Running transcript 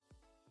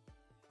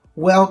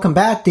Welcome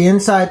back to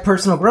Inside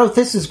Personal Growth.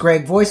 This is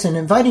Greg Voisin,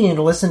 inviting you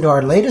to listen to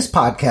our latest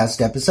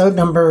podcast episode,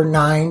 number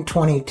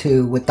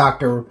 922, with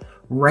Dr.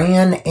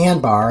 Ran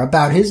Anbar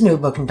about his new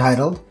book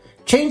entitled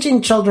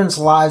Changing Children's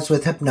Lives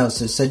with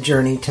Hypnosis, A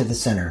Journey to the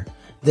Center.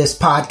 This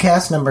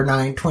podcast, number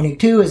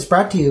 922, is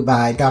brought to you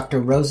by Dr.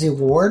 Rosie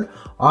Ward,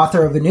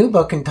 author of a new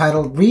book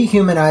entitled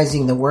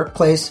Rehumanizing the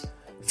Workplace,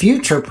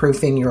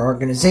 Future-Proofing Your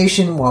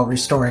Organization While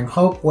Restoring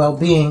Hope,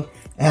 Well-Being,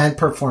 and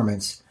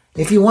Performance.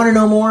 If you want to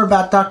know more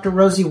about Dr.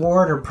 Rosie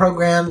Ward, her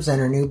programs,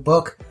 and her new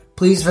book,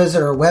 please visit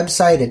her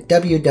website at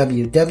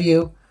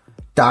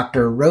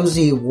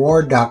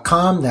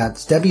www.drrosieward.com.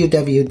 That's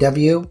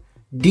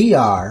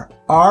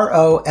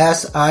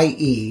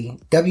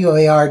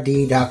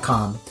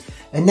www.drrosieward.com.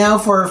 And now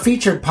for our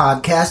featured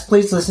podcast,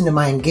 please listen to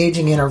my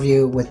engaging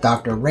interview with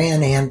Dr.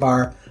 Ran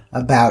Anbar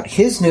about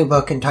his new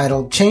book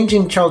entitled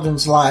Changing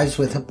Children's Lives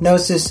with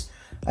Hypnosis,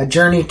 A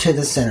Journey to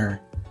the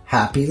Center.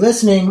 Happy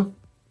listening.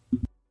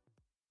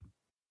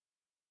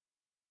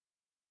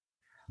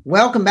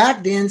 Welcome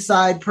back to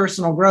Inside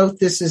Personal Growth.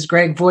 This is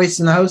Greg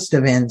Voisin, the host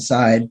of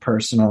Inside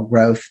Personal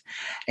Growth.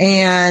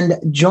 And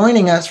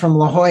joining us from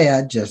La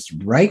Jolla, just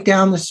right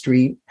down the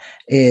street,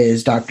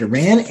 is Dr.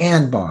 Ran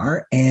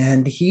Anbar.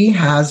 And he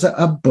has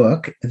a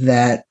book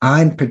that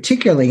I'm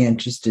particularly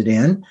interested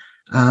in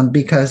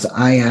because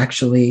I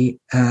actually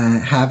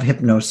have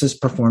hypnosis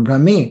performed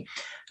on me.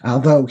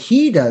 Although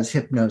he does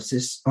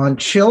hypnosis on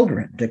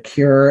children to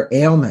cure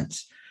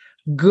ailments.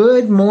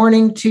 Good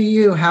morning to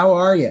you. How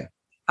are you?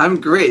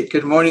 I'm great.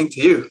 Good morning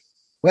to you.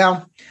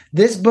 Well,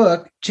 this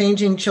book,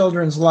 Changing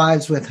Children's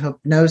Lives with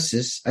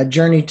Hypnosis, A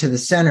Journey to the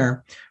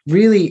Center,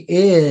 really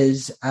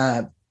is,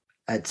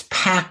 it's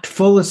packed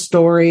full of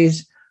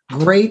stories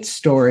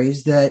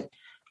that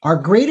are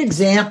great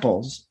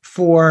examples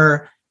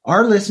for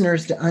our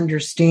listeners to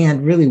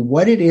understand really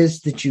what it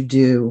is that you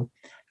do,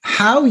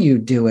 how you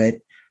do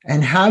it,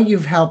 and how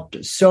you've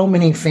helped so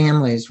many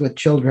families with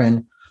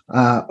children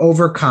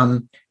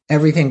overcome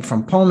everything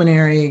from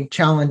pulmonary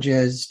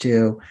challenges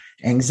to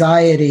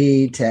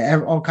anxiety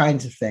to all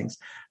kinds of things.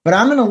 But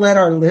I'm going to let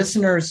our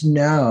listeners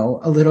know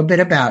a little bit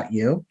about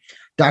you.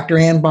 Dr.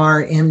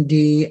 Anbar,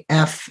 MD,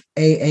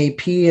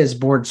 FAAP, is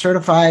board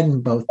certified in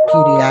both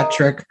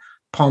pediatric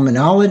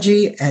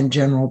pulmonology and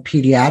general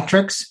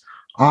pediatrics,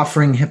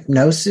 offering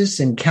hypnosis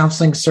and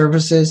counseling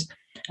services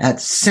at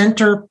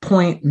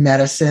Centerpoint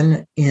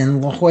Medicine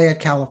in La Jolla,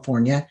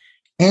 California,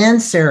 and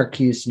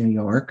Syracuse, New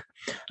York.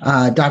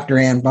 Dr.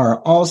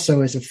 Anbar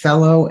also is a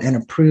fellow and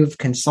approved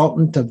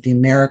consultant of the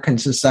American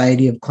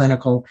Society of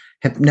Clinical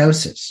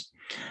Hypnosis.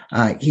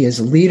 He is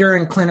a leader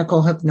in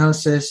clinical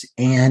hypnosis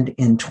and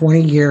in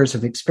 20 years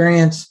of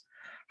experience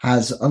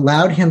has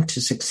allowed him to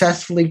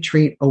successfully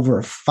treat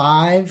over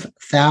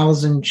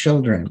 5,000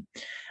 children.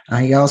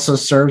 He also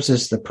serves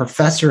as the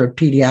professor of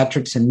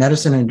pediatrics and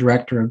medicine and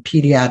director of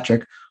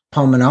pediatric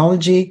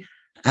pulmonology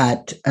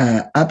at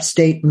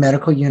Upstate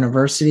Medical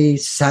University,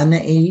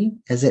 SUNY,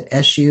 is it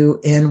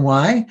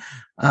SUNY,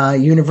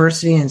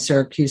 University in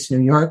Syracuse,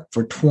 New York,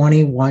 for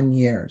 21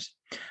 years.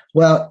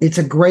 Well, it's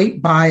a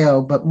great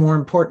bio, but more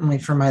importantly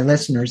for my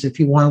listeners, if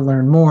you want to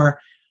learn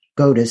more,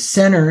 go to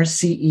Center,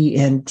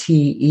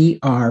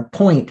 CENTER,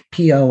 Point,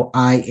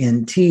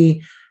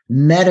 POINT,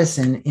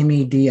 Medicine,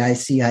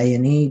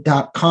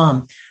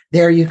 MEDICINE.com.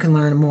 There you can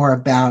learn more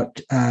about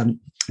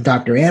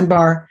Dr.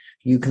 Anbar.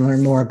 You can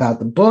learn more about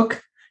the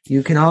book.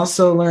 You can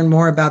also learn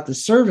more about the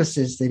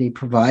services that he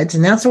provides.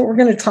 And that's what we're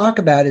going to talk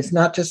about. It's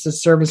not just the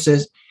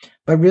services,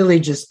 but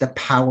really just the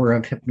power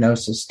of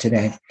hypnosis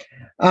today.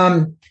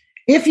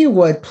 If you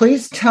would,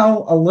 please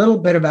tell a little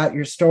bit about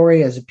your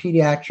story as a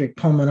pediatric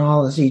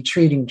pulmonology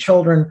treating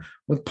children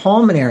with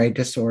pulmonary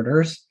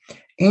disorders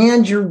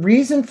and your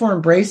reason for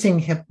embracing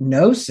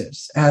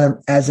hypnosis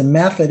as a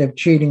method of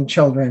treating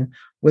children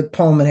with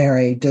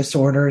pulmonary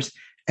disorders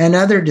and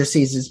other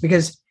diseases.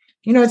 Because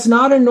it's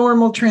not a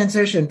normal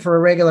transition for a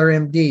regular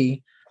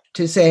MD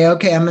to say,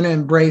 okay, I'm going to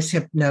embrace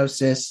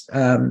hypnosis.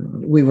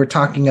 We were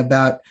talking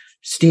about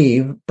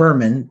Steve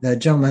Berman, the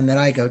gentleman that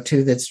I go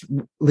to that's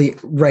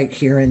right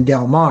here in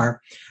Del Mar.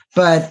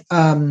 But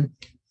I'm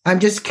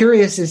just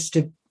curious as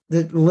to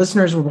the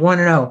listeners would want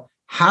to know,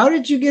 how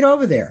did you get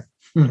over there?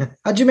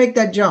 How'd you make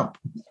that jump?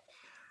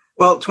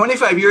 Well,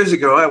 25 years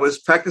ago, I was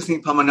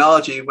practicing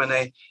pulmonology when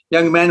a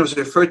young man was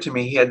referred to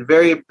me. He had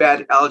very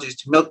bad allergies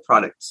to milk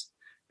products.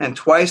 And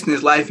twice in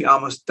his life, he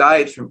almost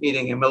died from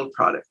eating a milk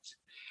product.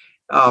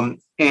 And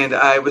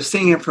I was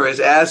seeing him for his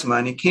asthma.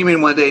 And he came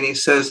in one day and he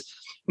says,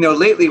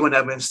 lately when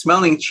I've been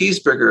smelling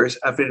cheeseburgers,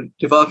 I've been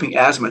developing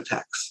asthma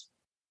attacks.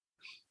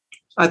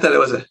 I thought it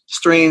was a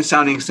strange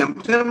sounding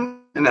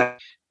symptom. And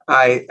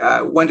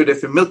I wondered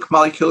if a milk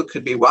molecule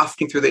could be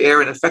wafting through the air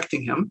and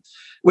affecting him,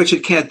 which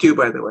it can't do,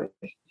 by the way.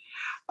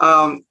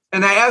 And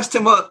I asked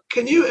him, well,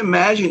 can you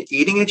imagine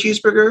eating a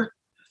cheeseburger,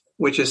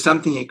 which is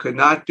something he could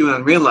not do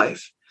in real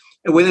life?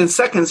 And within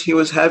seconds, he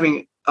was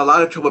having a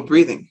lot of trouble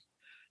breathing.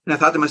 And I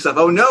thought to myself,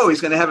 oh, no, he's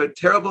going to have a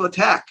terrible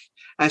attack.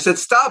 And I said,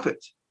 stop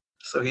it.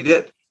 So he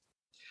did.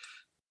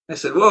 I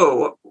said,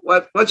 whoa,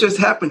 what just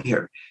happened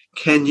here?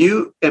 can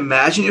you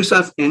imagine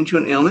yourself into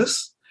an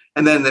illness?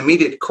 And then the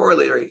immediate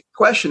corollary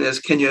question is,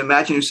 can you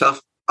imagine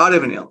yourself out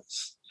of an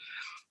illness?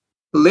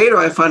 Later,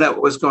 I found out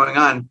what was going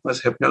on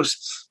was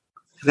hypnosis.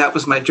 That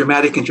was my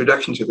dramatic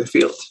introduction to the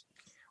field.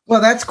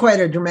 Well, that's quite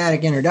a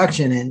dramatic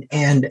introduction.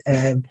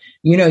 And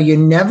you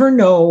never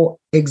know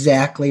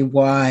exactly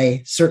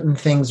why certain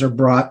things are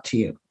brought to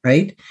you,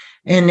 right?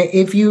 And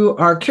if you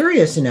are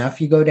curious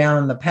enough, you go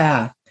down the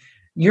path.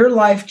 Your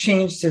life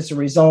changed as a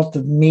result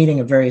of meeting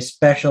a very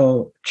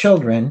special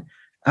children,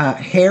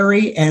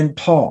 Harry and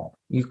Paul.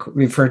 You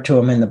refer to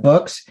them in the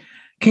books.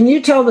 Can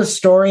you tell the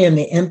story and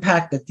the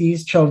impact that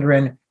these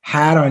children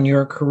had on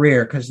your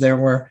career? Because there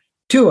were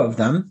two of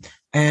them.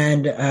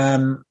 And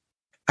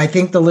I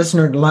think the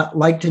listener would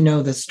like to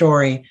know the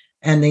story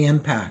and the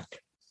impact.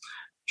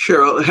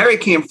 Sure. Well, Harry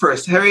came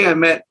first. Harry I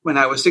met when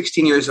I was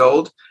 16 years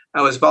old.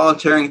 I was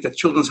volunteering at the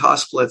Children's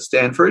Hospital at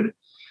Stanford.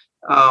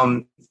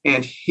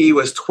 And he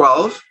was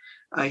 12.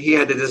 He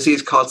had a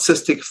disease called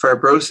cystic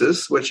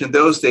fibrosis, which in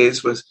those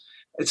days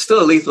it's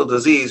still a lethal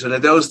disease. And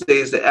in those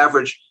days, the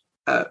average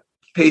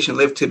patient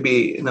lived to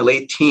be in the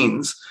late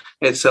teens.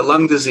 It's a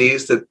lung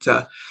disease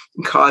that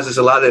causes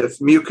a lot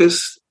of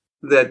mucus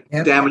that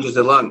damages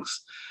the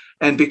lungs.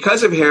 And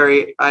because of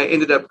Harry, I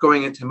ended up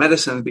going into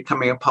medicine and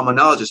becoming a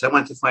pulmonologist. I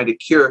wanted to find a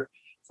cure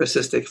for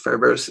cystic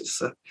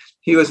fibrosis.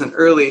 He was an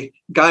early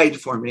guide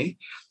for me.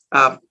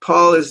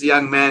 Paul is the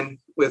young man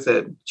with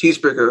a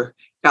cheeseburger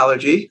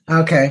allergy.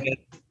 Okay.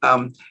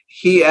 And,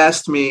 he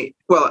asked me,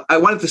 I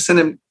wanted to send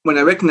him, when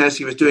I recognized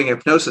he was doing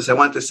hypnosis, I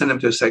wanted to send him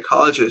to a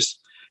psychologist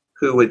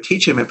who would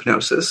teach him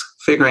hypnosis,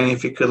 figuring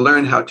if he could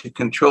learn how to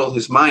control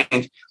his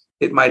mind,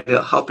 it might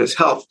help his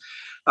health.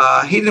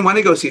 He didn't want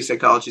to go see a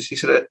psychologist. He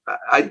said,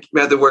 I'd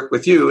rather work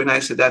with you. And I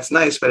said, that's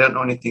nice, but I don't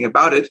know anything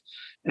about it.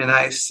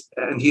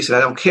 And he said,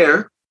 I don't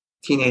care,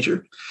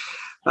 teenager.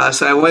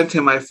 So I went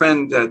to my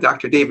friend,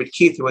 Dr. David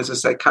Keith, who was a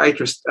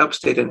psychiatrist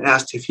upstate, and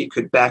asked if he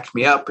could back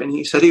me up. And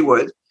he said he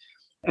would.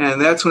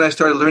 And that's when I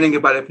started learning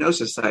about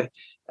hypnosis. I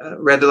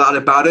read a lot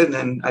about it, and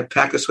then I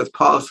practiced with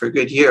Paul for a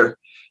good year.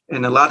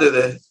 And a lot of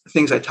the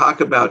things I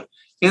talk about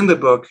in the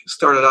book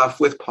started off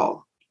with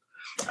Paul.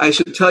 I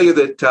should tell you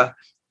that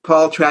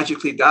Paul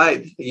tragically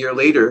died a year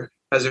later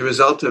as a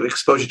result of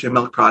exposure to a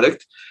milk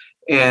product.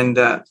 And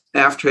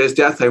after his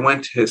death, I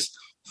went to his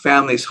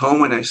family's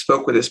home and I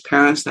spoke with his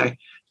parents, and I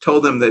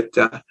told them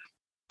that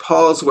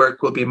Paul's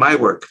work will be my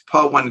work.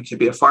 Paul wanted to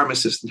be a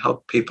pharmacist and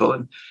help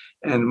people.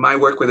 And my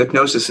work with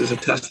hypnosis is a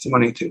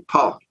testimony to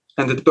Paul.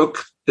 And the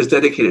book is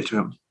dedicated to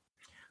him.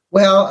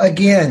 Well,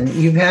 again,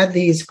 you've had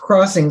these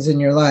crossings in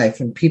your life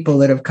and people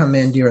that have come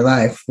into your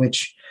life,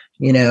 which,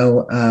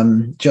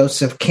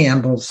 Joseph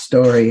Campbell's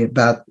story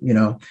about,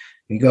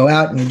 you go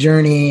out and you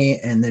journey,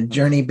 and the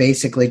journey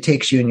basically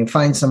takes you and you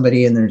find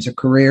somebody and there's a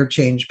career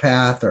change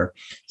path or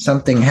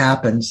something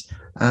happens,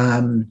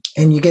 and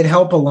you get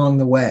help along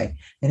the way.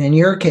 And in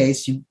your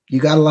case, you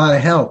got a lot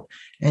of help.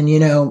 And,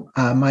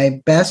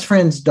 my best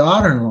friend's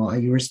daughter-in-law,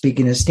 you were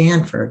speaking of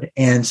Stanford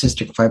and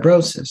cystic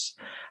fibrosis,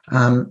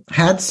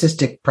 had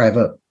cystic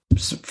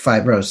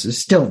fibrosis,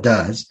 still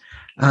does.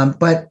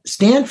 But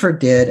Stanford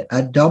did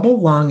a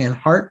double lung and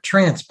heart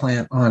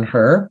transplant on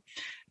her.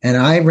 And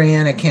I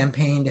ran a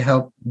campaign to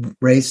help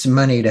raise some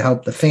money to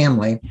help the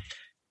family.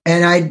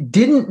 And I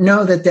didn't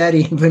know that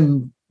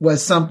even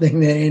was something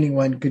that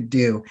anyone could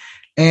do.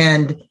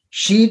 And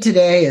she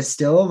today is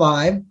still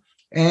alive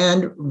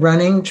and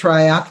running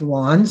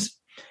triathlons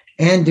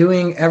and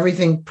doing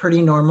everything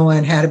pretty normal,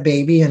 and had a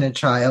baby and a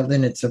child.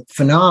 And it's a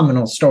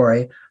phenomenal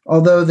story.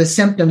 Although the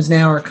symptoms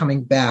now are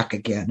coming back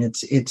again.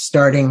 It's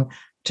starting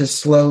to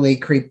slowly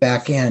creep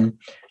back in.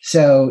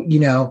 So,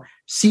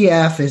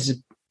 CF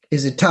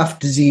is a tough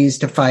disease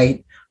to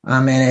fight.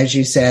 And as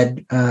you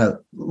said,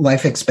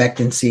 life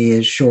expectancy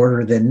is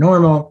shorter than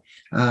normal.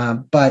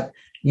 But,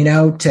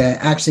 to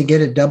actually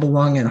get a double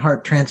lung and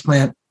heart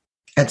transplant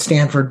at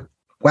Stanford,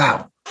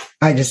 wow,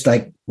 I just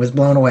was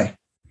blown away.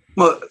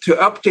 Well, to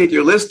update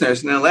your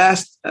listeners, in the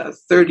last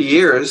 30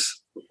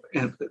 years,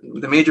 in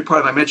the major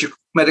part of my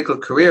medical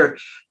career,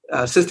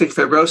 cystic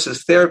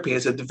fibrosis therapy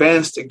has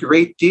advanced a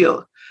great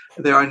deal.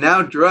 There are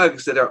now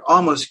drugs that are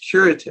almost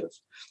curative.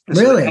 And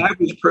really? So the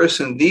average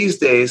person these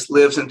days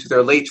lives into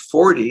their late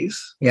 40s.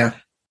 Yeah.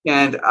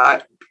 And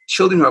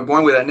children who are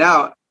born with it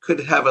now could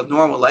have a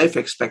normal life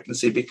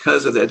expectancy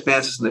because of the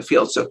advances in the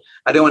field. So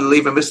I don't want to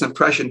leave a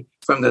misimpression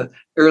from the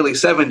early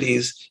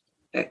 70s.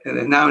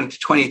 And now in the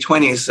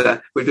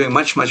 2020s, we're doing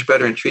much, much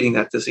better in treating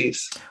that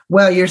disease.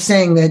 Well, you're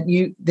saying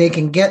that they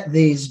can get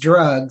these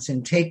drugs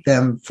and take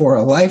them for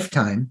a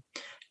lifetime.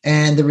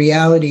 And the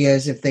reality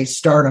is, if they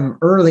start them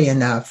early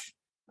enough,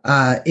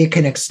 it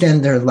can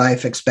extend their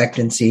life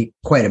expectancy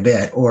quite a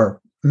bit, or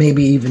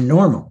maybe even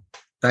normal.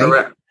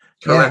 Right?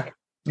 Correct.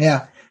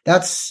 Yeah.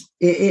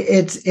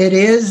 It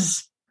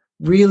is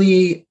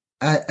really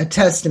a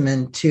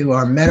testament to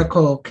our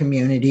medical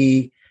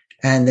community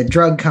and the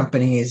drug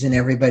companies and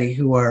everybody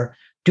who are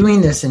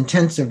doing this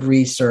intensive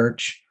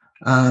research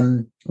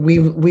We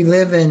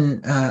live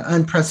in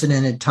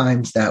unprecedented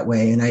times that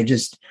way, and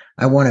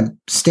I want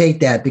to state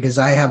that because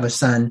I have a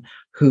son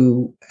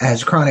who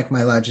has chronic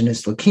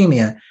myelogenous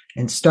leukemia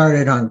and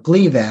started on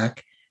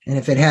Gleevec, and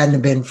if it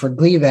hadn't been for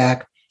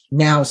Gleevec,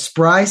 now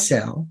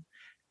Sprycel,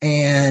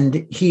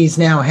 and he's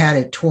now had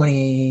it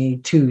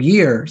 22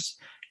 years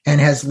and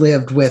has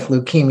lived with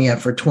leukemia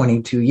for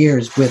 22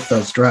 years with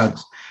those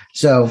drugs.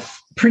 So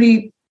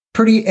pretty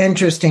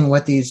interesting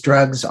what these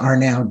drugs are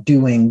now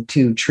doing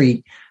to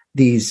treat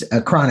these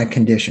chronic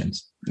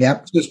conditions.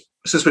 Yep.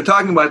 Since we're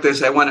talking about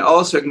this, I want to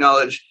also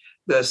acknowledge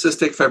the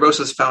Cystic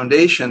Fibrosis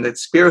Foundation that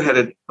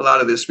spearheaded a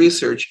lot of this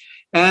research,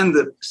 and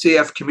the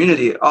CF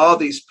community. All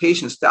these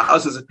patients,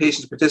 thousands of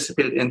patients,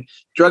 participated in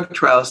drug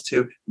trials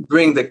to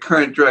bring the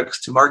current drugs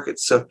to market.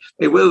 So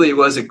it really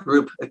was a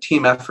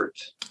team effort.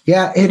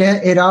 Yeah,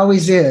 it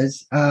always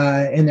is,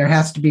 and there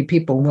has to be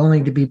people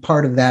willing to be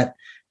part of that,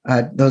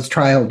 those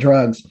trial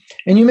drugs.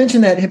 And you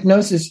mentioned that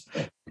hypnosis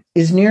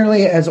is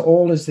nearly as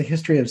old as the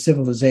history of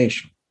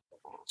civilization.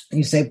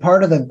 You say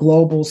part of the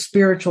global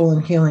spiritual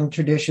and healing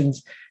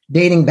traditions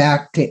dating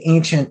back to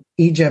ancient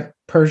Egypt,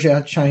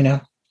 Persia,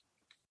 China,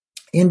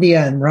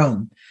 India, and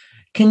Rome.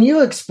 Can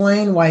you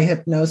explain why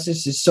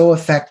hypnosis is so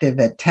effective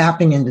at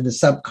tapping into the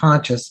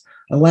subconscious,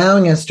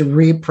 allowing us to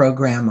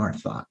reprogram our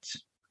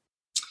thoughts?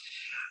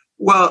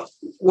 Well,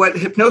 what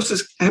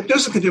hypnosis can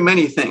do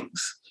many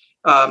things.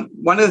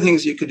 One of the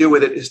things you could do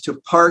with it is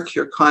to park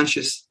your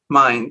conscious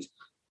mind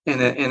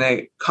in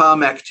a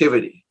calm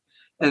activity.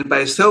 And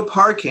by so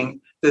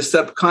parking, the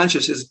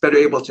subconscious is better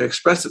able to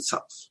express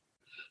itself.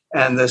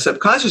 And the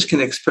subconscious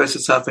can express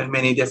itself in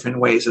many different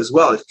ways as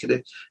well. It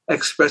can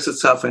express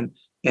itself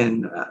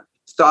in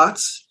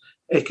thoughts.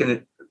 It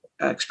can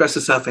express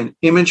itself in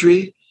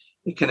imagery.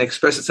 It can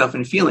express itself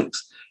in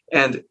feelings.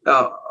 And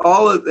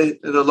all of the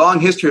long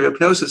history of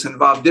hypnosis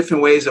involved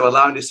different ways of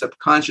allowing the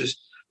subconscious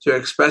to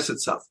express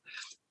itself.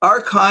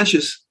 Our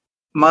conscious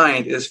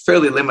mind is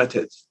fairly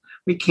limited.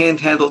 We can't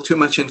handle too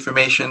much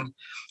information.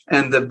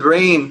 And the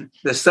brain,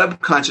 the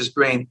subconscious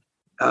brain,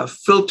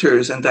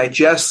 filters and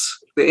digests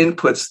the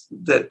inputs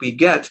that we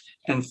get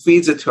and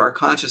feeds it to our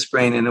conscious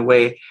brain in a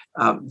way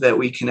that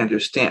we can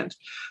understand.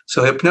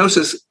 So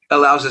hypnosis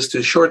allows us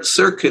to short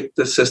circuit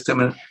the system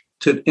and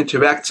to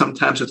interact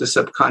sometimes with the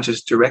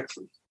subconscious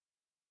directly.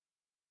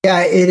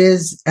 Yeah, it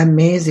is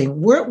amazing.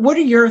 What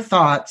are your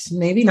thoughts?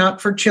 Maybe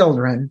not for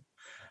children,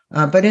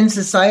 but in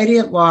society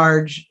at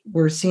large,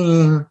 we're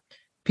seeing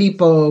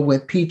people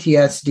with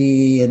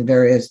PTSD and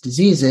various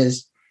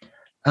diseases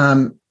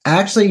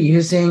actually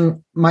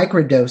using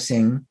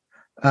microdosing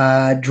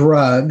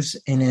drugs,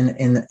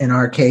 in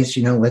our case,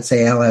 let's say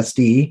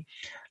LSD,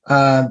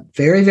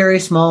 very, very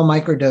small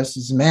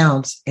microdoses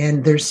amounts,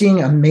 and they're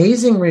seeing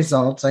amazing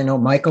results. I know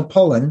Michael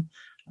Pollan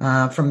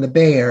from the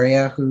Bay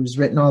Area, who's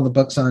written all the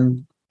books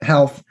on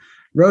health,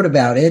 wrote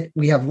about it.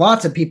 We have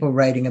lots of people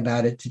writing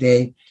about it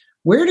today.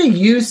 Where do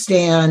you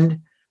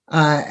stand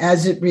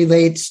as it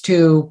relates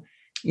to,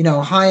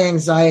 high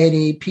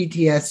anxiety,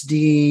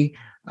 PTSD,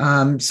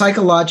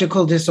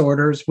 psychological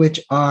disorders, which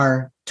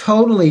are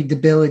totally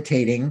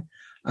debilitating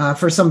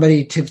for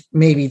somebody to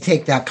maybe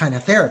take that kind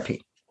of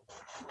therapy?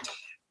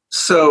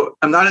 So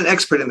I'm not an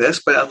expert in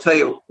this, but I'll tell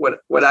you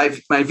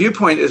my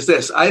viewpoint is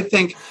this. I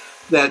think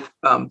that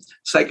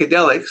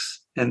psychedelics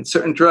and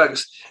certain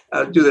drugs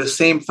do the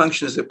same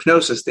function as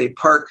hypnosis. They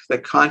park the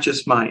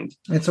conscious mind.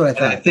 That's what I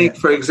thought. And I think,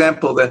 for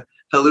example, the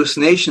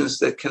hallucinations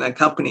that can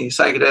accompany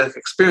psychedelic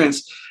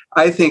experience,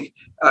 I think,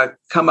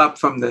 come up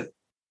from the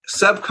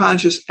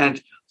subconscious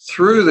and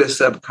through the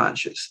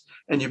subconscious.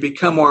 And you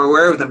become more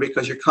aware of them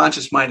because your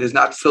conscious mind is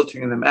not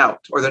filtering them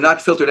out, or they're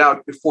not filtered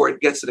out before it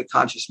gets to the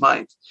conscious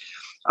mind.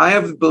 I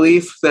have the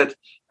belief that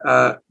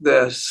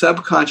the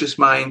subconscious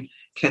mind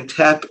can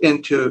tap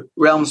into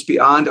realms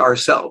beyond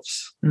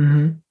ourselves.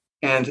 Mm-hmm.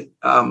 And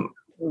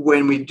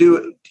when we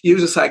do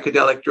use a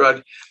psychedelic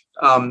drug,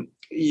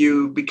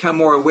 you become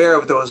more aware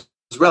of those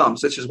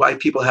realms, which is why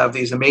people have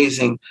these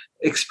amazing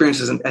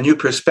experiences and new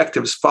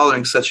perspectives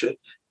following such an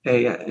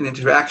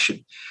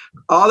interaction.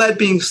 All that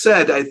being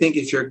said, I think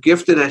if you're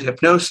gifted at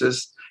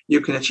hypnosis,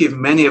 you can achieve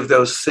many of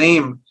those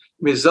same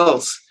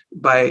results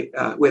by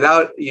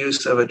without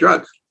use of a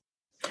drug.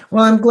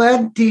 Well, I'm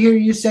glad to hear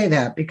you say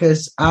that,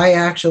 because I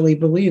actually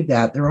believe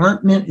that. There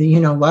aren't many,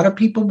 a lot of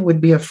people would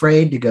be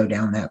afraid to go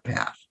down that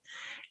path.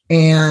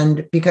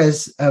 And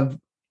because of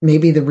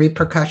maybe the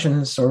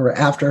repercussions or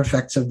after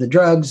effects of the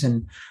drugs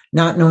and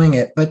not knowing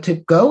it, but to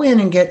go in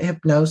and get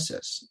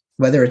hypnosis,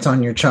 whether it's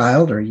on your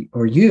child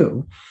or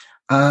you,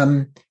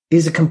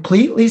 is a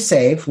completely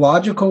safe,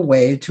 logical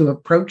way to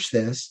approach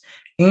this.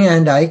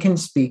 And I can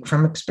speak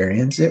from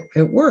experience.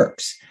 It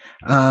works.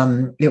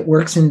 It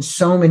works in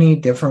so many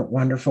different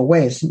wonderful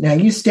ways. Now,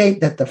 you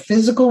state that the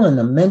physical and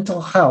the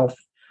mental health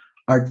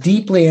are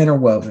deeply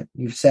interwoven.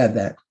 You've said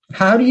that.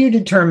 How do you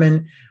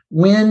determine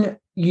when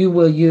you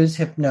will use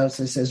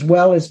hypnosis as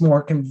well as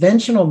more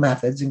conventional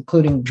methods,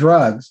 including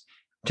drugs,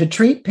 to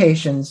treat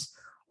patients?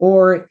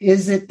 Or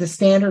is it the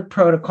standard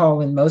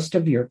protocol in most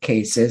of your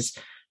cases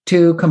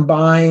to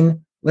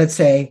combine, let's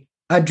say,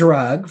 a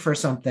drug for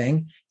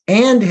something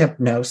and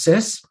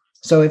hypnosis.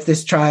 So if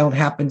this child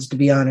happens to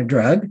be on a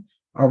drug,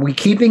 are we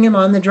keeping him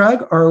on the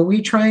drug, or are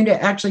we trying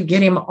to actually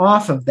get him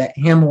off of that,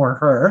 him or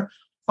her,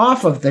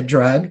 off of the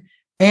drug,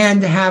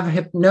 and have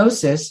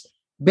hypnosis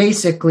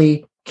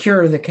basically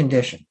cure the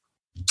condition?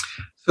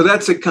 So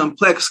that's a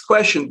complex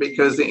question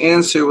because the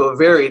answer will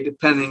vary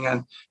depending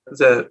on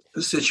the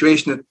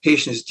situation that the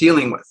patient is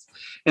dealing with.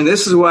 And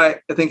this is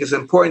why I think it's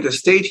important to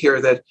state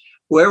here that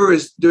whoever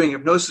is doing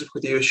hypnosis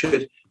with you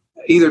should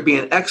either be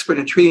an expert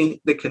in treating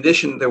the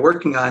condition they're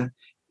working on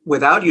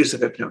without use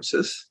of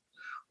hypnosis,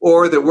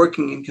 or they're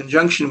working in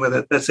conjunction with,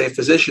 let's say, a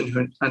physician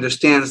who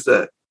understands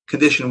the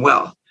condition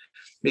well.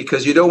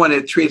 Because you don't want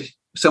to treat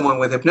someone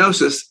with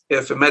hypnosis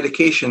if a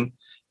medication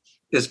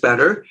is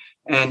better,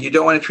 and you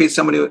don't want to treat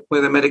somebody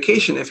with a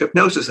medication if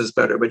hypnosis is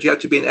better, but you have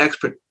to be an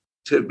expert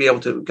to be able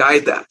to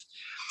guide that.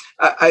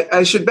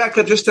 I should back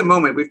up just a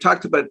moment. We've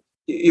talked about,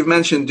 you've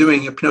mentioned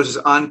doing hypnosis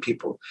on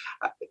people.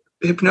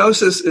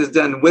 Hypnosis is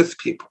done with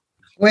people.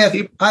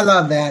 I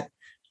love that.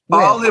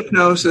 All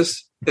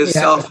hypnosis is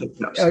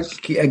self-hypnosis.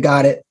 Okay,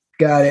 got it.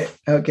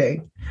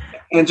 Okay.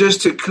 And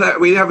just to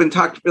we haven't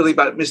talked really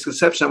about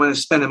misconception. I want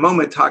to spend a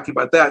moment talking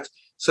about that.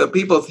 So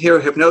people hear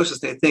hypnosis,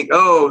 they think,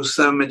 oh,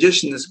 some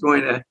magician is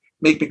going to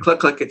make me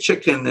cluck like a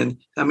chicken and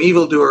some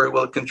evildoer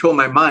will control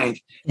my mind.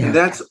 Yeah. And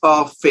that's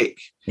all fake.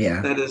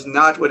 Yeah. That is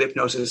not what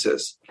hypnosis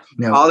is.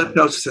 No. All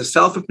hypnosis is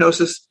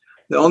self-hypnosis.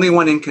 The only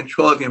one in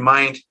control of your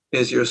mind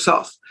is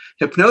yourself.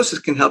 Hypnosis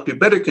can help you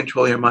better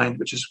control your mind,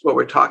 which is what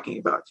we're talking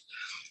about.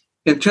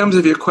 In terms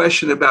of your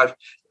question about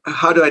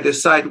how do I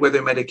decide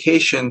whether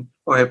medication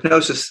or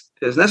hypnosis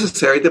is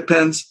necessary,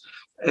 depends,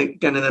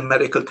 again, on the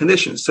medical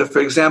condition. So, for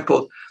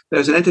example,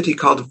 there's an entity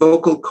called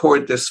vocal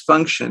cord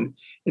dysfunction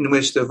in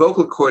which the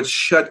vocal cords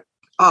shut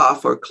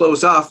off or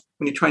close off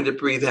when you're trying to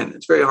breathe in.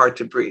 It's very hard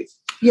to breathe.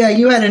 Yeah,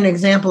 you had an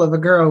example of a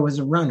girl who was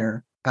a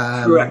runner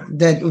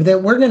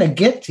that we're going to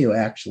get to,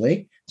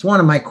 actually. It's one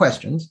of my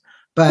questions.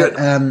 But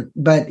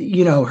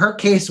her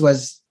case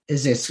was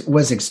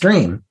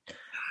extreme.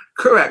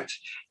 Correct.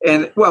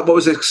 And what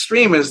was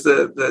extreme is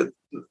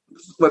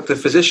what the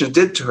physicians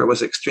did to her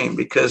was extreme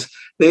because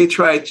they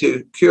tried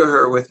to cure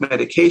her with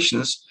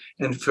medications.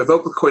 And for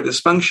vocal cord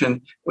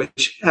dysfunction,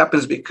 which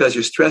happens because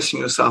you're stressing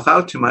yourself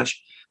out too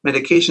much,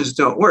 medications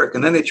don't work.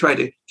 And then they tried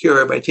to cure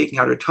her by taking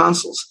out her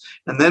tonsils.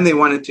 And then they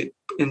wanted to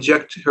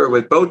inject her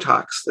with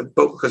Botox,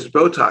 because of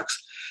Botox.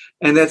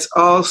 And that's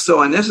all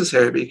so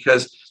unnecessary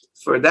because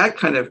for that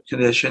kind of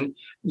condition,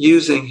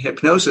 using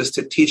hypnosis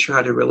to teach her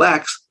how to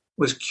relax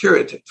was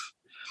curative.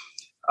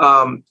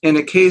 In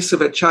the case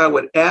of a child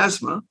with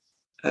asthma,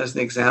 as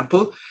an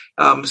example,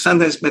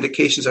 sometimes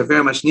medications are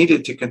very much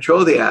needed to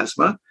control the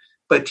asthma,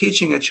 but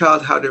teaching a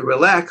child how to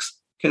relax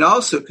can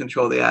also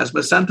control the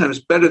asthma,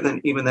 sometimes better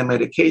than even the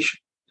medication.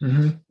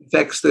 Mm-hmm. In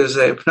fact, there's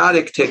a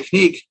hypnotic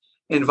technique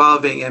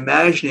involving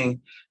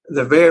imagining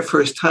the very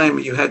first time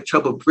you had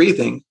trouble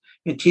breathing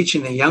and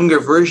teaching a younger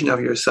version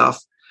of yourself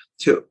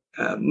to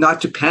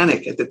not to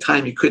panic at the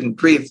time you couldn't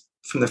breathe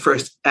from the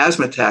first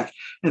asthma attack.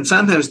 And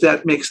sometimes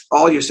that makes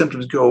all your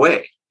symptoms go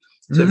away.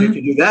 So if you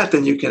can do that,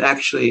 then you can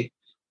actually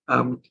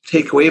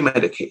take away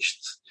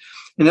medications.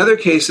 In other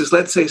cases,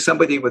 let's say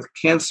somebody with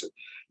cancer,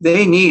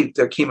 they need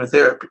their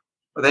chemotherapy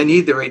or they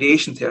need their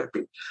radiation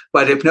therapy.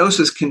 But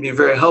hypnosis can be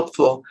very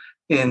helpful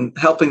in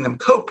helping them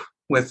cope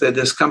with the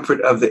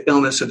discomfort of the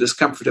illness or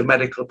discomfort of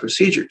medical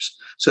procedures.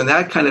 So in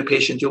that kind of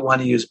patient, you'll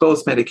want to use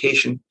both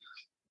medication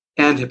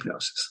and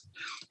hypnosis.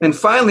 And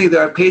finally,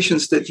 there are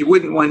patients that you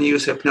wouldn't want to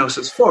use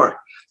hypnosis for.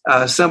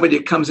 Somebody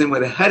who comes in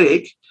with a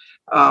headache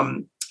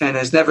and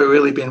has never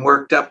really been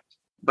worked up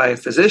by a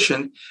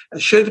physician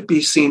should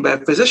be seen by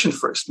a physician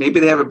first. Maybe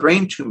they have a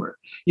brain tumor.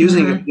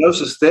 Using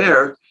hypnosis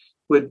there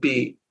would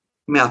be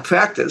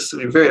malpractice. It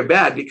would be very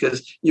bad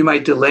because you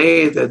might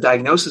delay the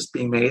diagnosis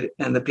being made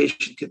and the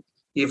patient could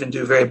even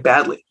do very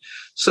badly.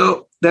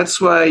 So that's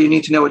why you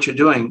need to know what you're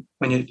doing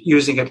when you're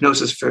using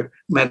hypnosis for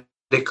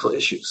medical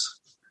issues.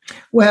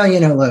 Well,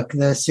 look,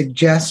 the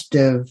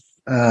suggestive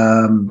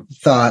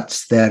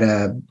thoughts that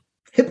a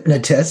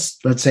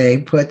hypnotist, let's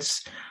say,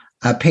 puts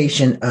a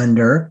patient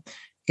under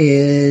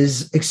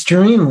is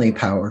extremely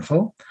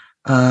powerful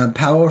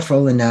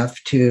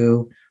enough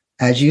to,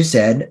 as you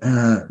said,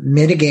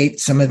 mitigate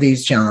some of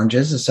these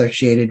challenges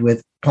associated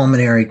with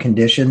pulmonary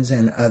conditions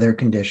and other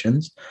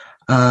conditions.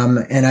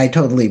 And I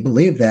totally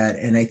believe that.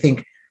 And I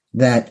think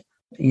that,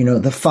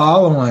 the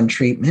follow-on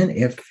treatment,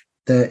 if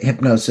the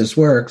hypnosis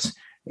works,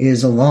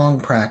 is a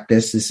long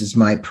practice. This is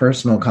my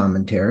personal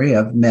commentary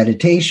of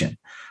meditation,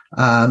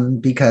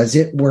 because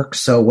it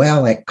works so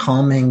well at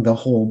calming the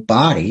whole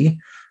body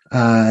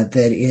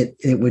that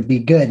it would be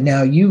good.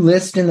 Now, you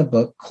list in the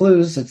book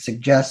clues that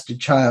suggest a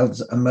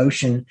child's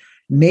emotion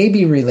may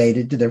be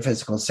related to their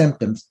physical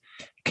symptoms.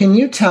 Can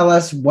you tell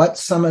us what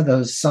some of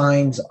those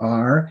signs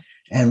are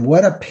and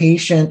what a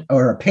patient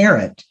or a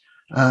parent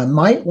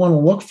might want to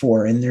look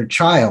for in their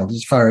child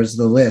as far as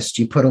the list?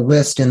 You put a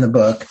list in the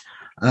book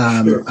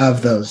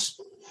of those.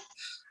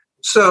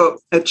 So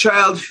a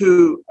child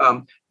who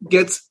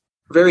gets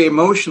very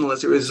emotional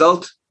as a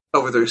result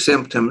over their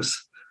symptoms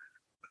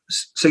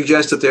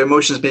suggests that their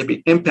emotions may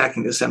be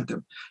impacting the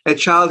symptom. A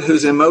child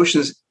whose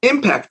emotions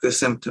impact the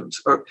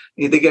symptoms, or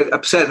they get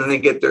upset and they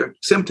get their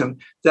symptom,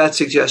 that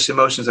suggests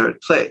emotions are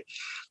at play.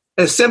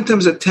 As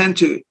symptoms that tend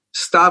to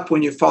stop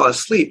when you fall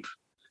asleep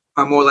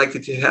are more likely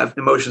to have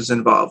emotions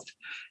involved.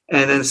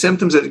 And then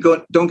symptoms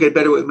that don't get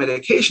better with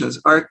medications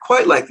are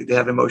quite likely to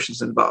have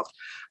emotions involved.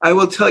 I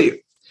will tell you,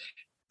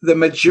 the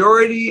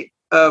majority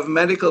of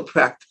medical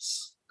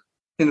practice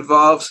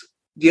involves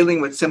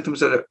dealing with symptoms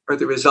that are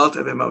the result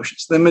of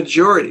emotions. The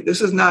majority. This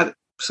is not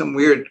some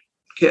weird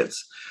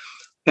kids.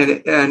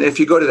 And if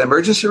you go to the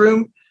emergency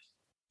room,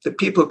 the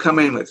people come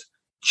in with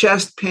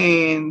chest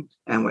pain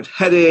and with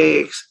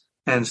headaches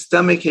and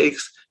stomach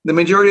aches. The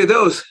majority of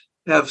those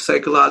have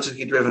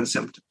psychologically driven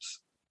symptoms.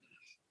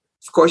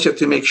 Of course, you have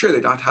to make sure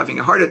they're not having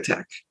a heart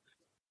attack,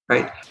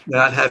 right? They're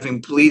not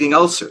having bleeding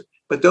ulcer,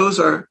 but those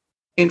are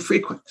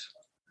infrequent.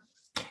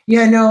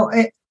 Yeah, no,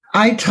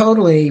 I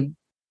totally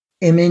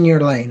am in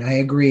your lane. I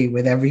agree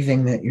with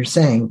everything that you're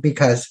saying,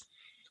 because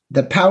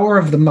the power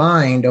of the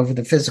mind over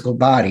the physical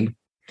body,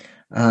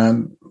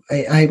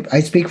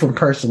 I speak from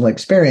personal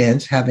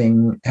experience,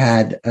 having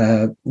had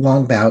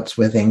long bouts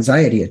with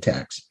anxiety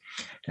attacks.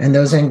 And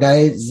those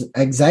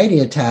anxiety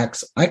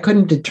attacks, I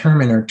couldn't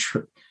determine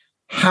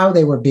how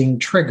they were being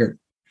triggered.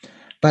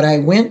 But I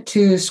went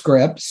to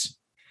Scripps,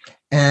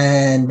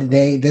 and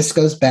this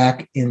goes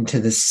back into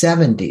the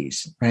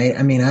 70s, right?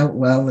 I mean,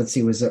 let's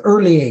see, it was the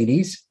early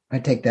 80s. I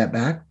take that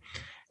back.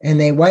 And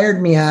they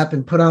wired me up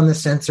and put on the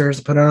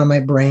sensors, put it on my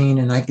brain,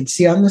 and I could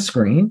see on the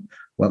screen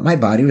what my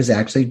body was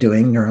actually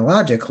doing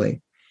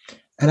neurologically.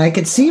 And I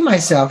could see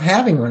myself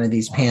having one of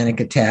these panic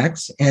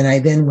attacks. And I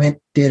then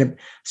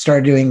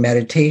started doing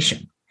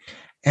meditation.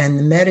 And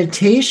the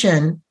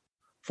meditation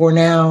for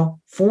now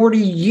 40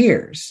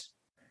 years,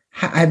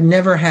 I've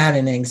never had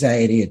an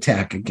anxiety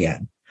attack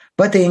again.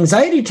 But the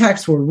anxiety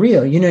attacks were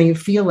real. You know, you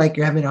feel like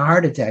you're having a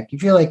heart attack. You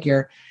feel like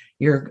you're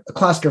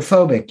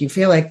claustrophobic. You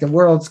feel like the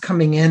world's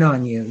coming in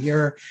on you.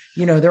 There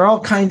are all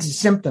kinds of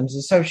symptoms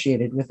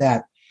associated with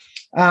that.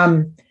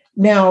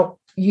 Now,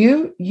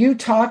 you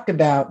talked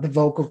about the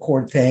vocal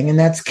cord thing, and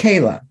that's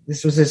Kayla.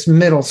 This was this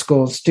middle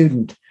school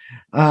student,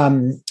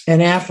 an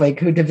athlete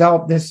who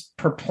developed this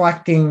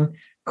perplexing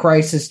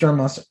crisis during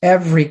almost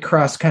every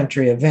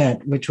cross-country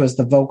event, which was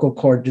the vocal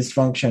cord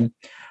dysfunction.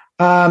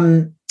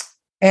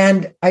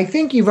 And I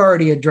think you've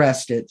already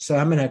addressed it, so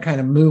I'm going to kind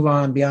of move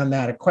on beyond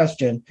that, a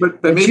question.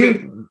 But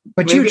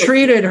you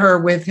treated her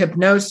with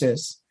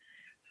hypnosis,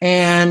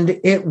 and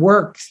it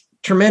worked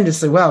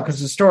tremendously well because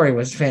the story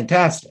was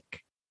fantastic.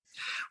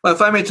 Well,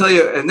 if I may tell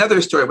you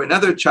another story of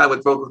another child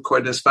with vocal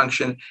cord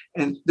dysfunction,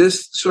 and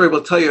this story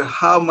will tell you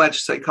how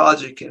much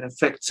psychology can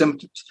affect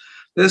symptoms.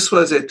 This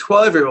was a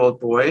 12-year-old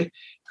boy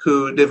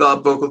who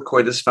developed vocal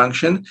cord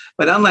dysfunction,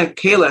 but unlike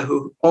Kayla,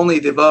 who only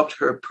developed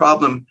her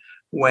problem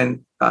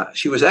when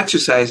she was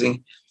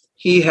exercising,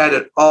 he had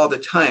it all the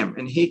time,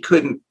 and he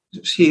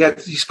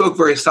spoke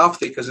very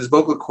softly because his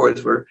vocal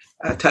cords were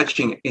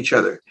touching each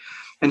other.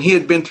 And he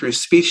had been through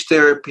speech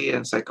therapy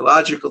and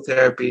psychological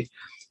therapy.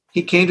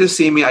 He came to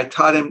see me. I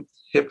taught him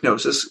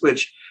hypnosis,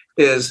 which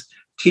is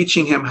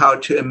teaching him how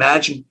to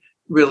imagine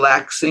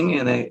relaxing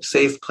in a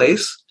safe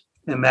place,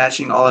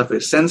 imagining all of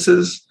his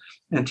senses,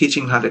 and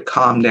teaching him how to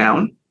calm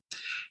down.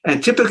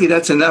 And typically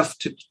that's enough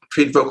to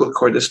treat vocal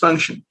cord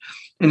dysfunction.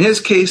 In his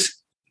case,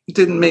 it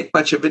didn't make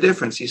much of a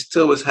difference. He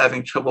still was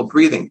having trouble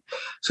breathing.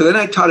 So then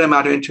I taught him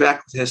how to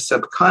interact with his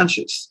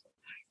subconscious.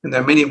 And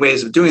there are many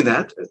ways of doing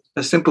that.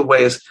 A simple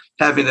way is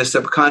having the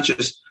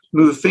subconscious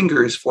move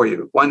fingers for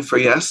you. One for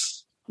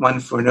yes,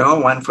 one for no,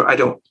 one for I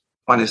don't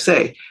want to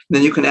say. And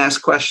then you can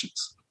ask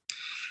questions.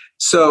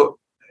 So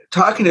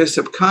talking to his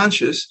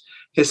subconscious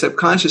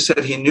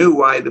said he knew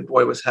why the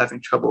boy was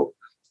having trouble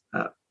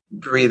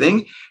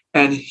breathing,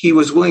 and he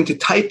was willing to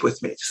type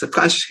with me. The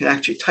subconscious can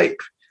actually type,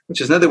 which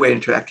is another way of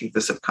interacting with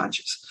the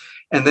subconscious.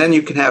 And then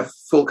you can have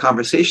full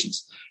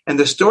conversations. And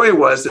the story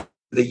was that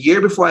the year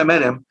before I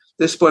met him,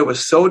 this boy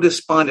was so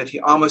despondent,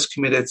 he almost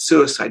committed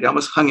suicide. He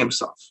almost hung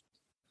himself.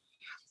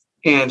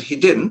 And he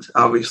didn't,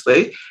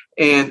 obviously.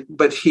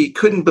 But he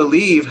couldn't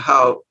believe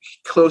how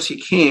close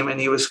he came, and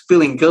he was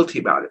feeling guilty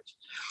about it.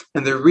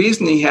 And the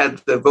reason he had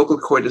the vocal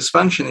cord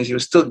dysfunction is he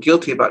was still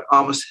guilty about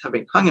almost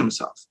having hung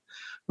himself.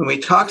 When we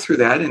talked through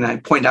that, and I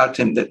point out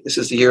to him that this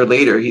is a year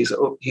later, he's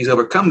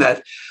overcome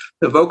that,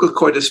 the vocal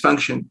cord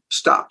dysfunction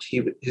stopped.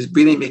 His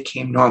breathing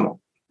became normal.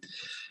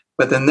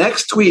 But the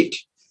next week,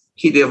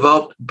 he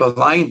developed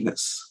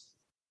blindness.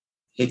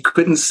 He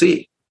couldn't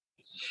see.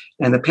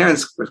 And the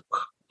parents were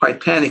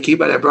quite panicky,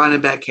 but I brought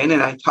him back in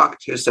and I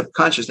talked to his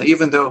subconscious. Now,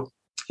 even though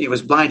he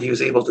was blind, he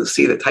was able to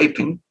see the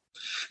typing.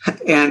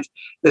 And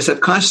the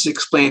subconscious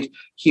explained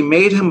he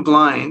made him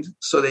blind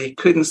so that he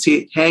couldn't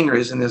see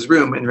hangers in his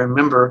room and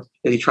remember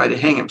that he tried to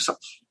hang himself.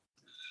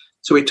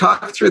 So we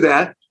talked through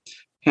that,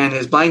 and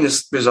his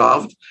blindness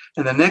resolved.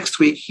 And the next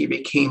week, he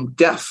became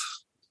deaf.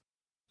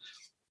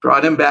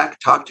 Brought him back,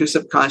 talked to his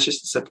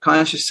subconscious. The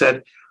subconscious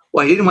said,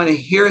 well, he didn't want to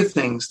hear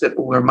things that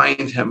will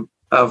remind him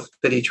of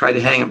that he tried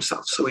to hang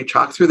himself. So we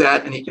talked through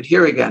that, and he could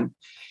hear again.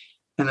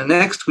 And the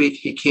next week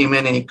he came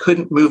in and he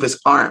couldn't move his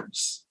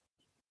arms.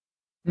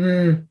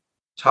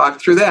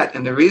 Talked through that.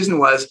 And the reason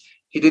was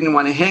he didn't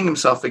want to hang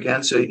himself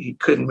again, so he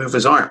couldn't move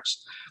his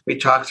arms. We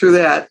talked through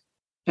that,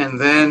 and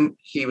then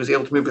he was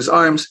able to move his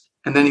arms,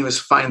 and then he was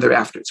fine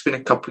thereafter. It's been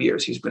a couple of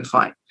years. He's been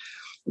fine.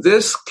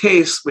 This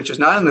case, which is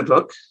not in the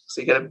book,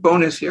 so you get a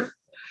bonus here,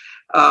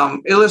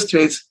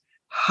 illustrates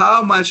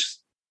how much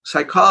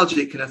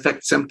psychology can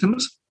affect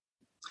symptoms,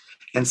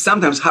 and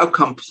sometimes how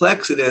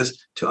complex it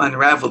is to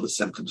unravel the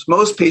symptoms.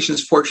 Most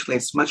patients, fortunately,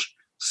 it's much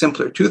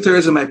simpler.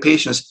 2/3 of my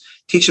patients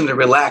teach them to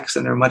relax,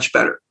 and they're much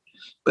better.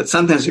 But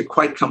sometimes they're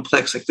quite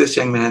complex, like this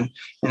young man,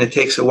 and it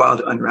takes a while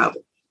to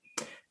unravel.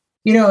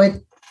 You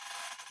know,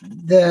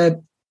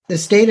 the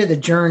state of the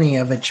journey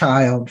of a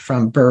child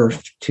from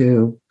birth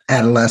to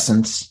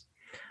adolescence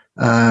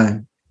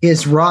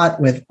is wrought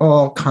with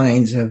all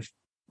kinds of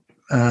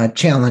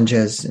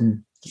challenges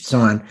and so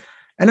on.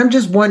 And I'm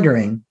just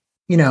wondering,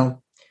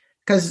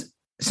 because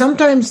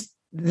sometimes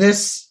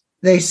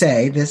they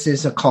say this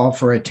is a call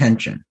for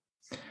attention.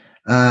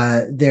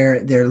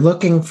 They're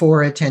looking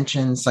for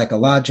attention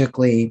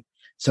psychologically,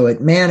 so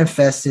it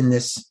manifests in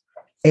this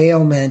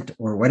ailment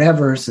or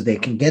whatever, so they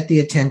can get the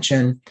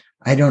attention.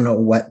 I don't know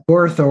what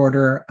birth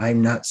order.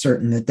 I'm not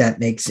certain that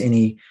makes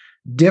any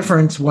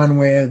difference one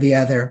way or the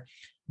other.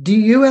 Do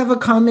you have a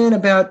comment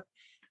about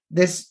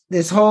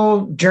this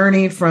whole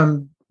journey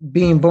from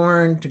being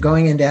born to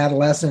going into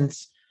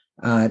adolescence,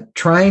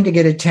 trying to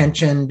get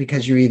attention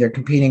because you're either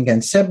competing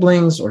against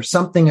siblings or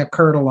something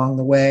occurred along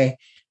the way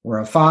where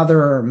a father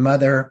or a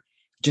mother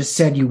just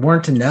said you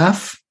weren't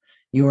enough,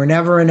 you were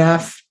never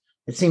enough?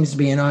 It seems to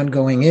be an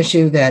ongoing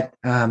issue that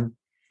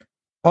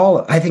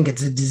I think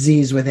it's a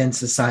disease within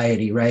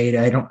society, right?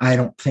 I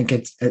don't think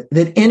it's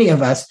that any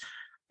of us,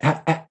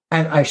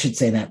 I should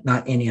say that,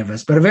 not any of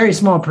us, but a very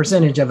small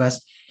percentage of us,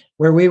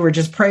 where we were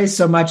just praised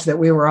so much that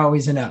we were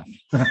always enough.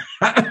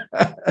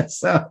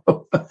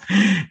 So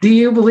do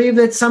you believe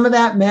that some of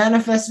that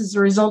manifests as a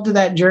result of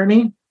that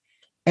journey?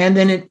 And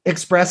then it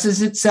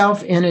expresses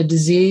itself in a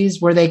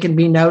disease where they can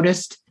be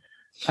noticed?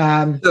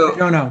 I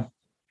don't know.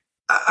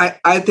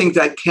 I think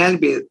that can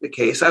be the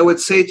case. I would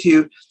say to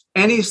you,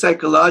 any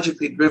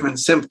psychologically driven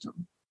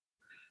symptom,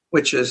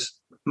 which is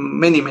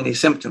many, many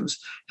symptoms,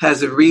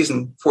 has a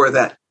reason for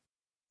that.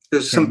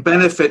 There's some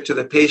benefit to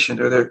the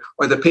patient, or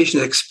the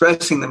patient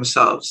expressing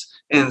themselves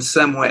in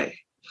some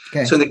way.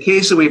 Okay. So in the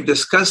case that we've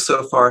discussed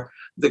so far,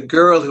 the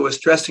girl who was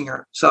stressing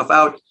herself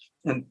out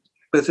and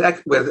with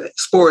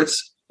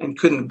sports and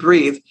couldn't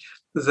breathe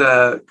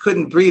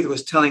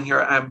was telling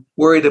her, I'm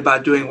worried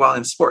about doing well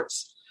in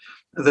sports.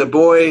 The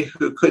boy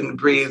who couldn't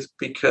breathe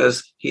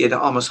because he had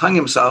almost hung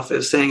himself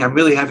is saying, I'm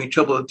really having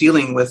trouble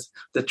dealing with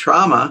the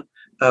trauma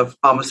of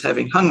almost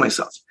having hung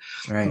myself.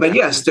 Right. But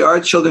yes, there are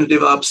children who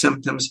develop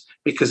symptoms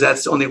because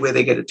that's the only way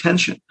they get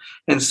attention.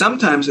 And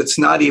sometimes it's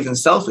not even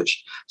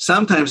selfish.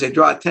 Sometimes they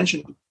draw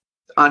attention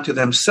onto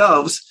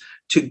themselves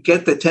to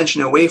get the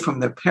attention away from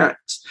their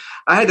parents.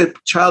 I had a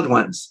child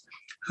once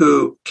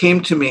who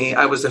came to me.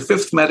 I was the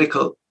 5th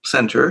medical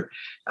center.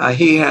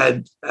 He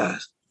had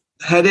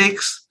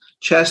headaches,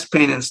 chest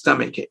pain, and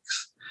stomach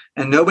aches.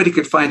 And nobody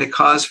could find a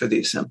cause for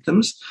these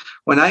symptoms.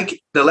 When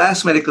the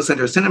last medical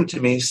center sent him to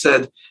me,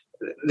 said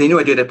they knew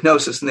I did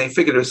hypnosis and they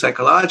figured it was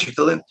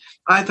psychological. And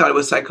I thought it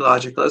was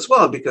psychological as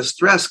well, because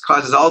stress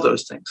causes all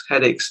those things: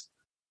 headaches,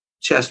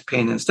 chest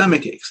pain, and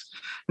stomach aches.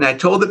 And I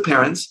told the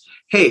parents,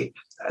 hey,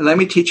 let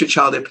me teach your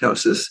child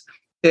hypnosis.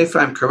 If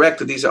I'm correct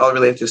that these are all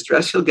related to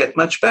stress, he'll get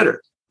much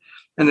better.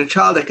 And the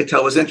child, I could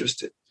tell, was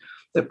interested.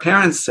 The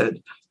parents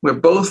said, we're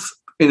both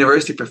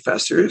university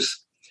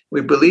professors.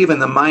 We believe in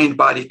the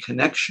mind-body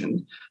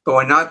connection, but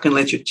we're not going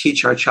to let you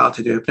teach our child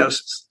to do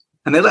hypnosis.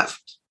 And they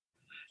left.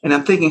 And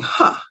I'm thinking,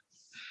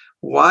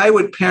 why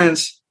would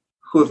parents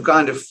who have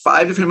gone to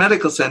 5 different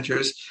medical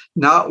centers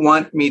not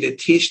want me to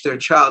teach their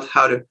child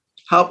how to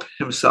help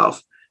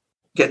himself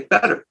get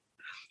better?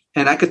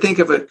 And I could think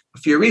of a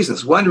few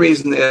reasons. One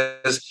reason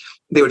is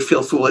they would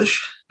feel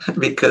foolish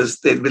because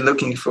they'd been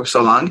looking for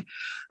so long.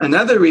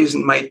 Another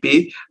reason might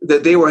be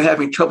that they were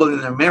having trouble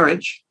in their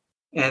marriage.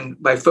 And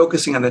by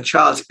focusing on the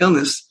child's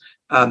illness,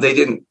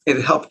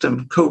 it helped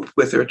them cope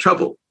with their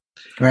trouble.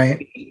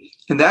 Right.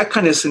 In that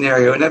kind of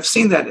scenario, and I've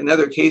seen that in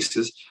other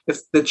cases, if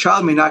the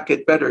child may not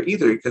get better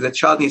either, because the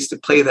child needs to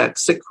play that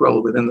sick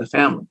role within the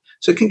family.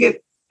 So it can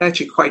get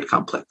actually quite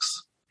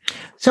complex.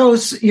 So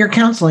your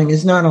counseling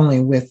is not only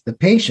with the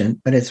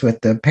patient, but it's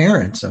with the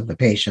parents of the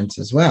patients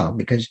as well,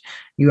 because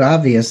you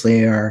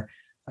obviously are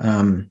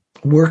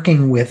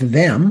working with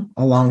them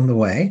along the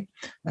way,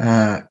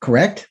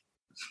 correct?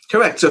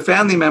 Correct. So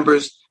family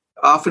members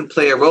often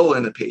play a role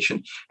in the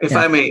patient. If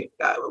I may,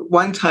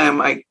 one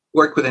time I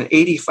worked with an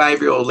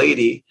 85-year-old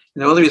lady,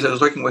 and the only reason I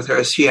was working with her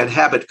is she had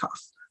habit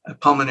cough, a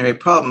pulmonary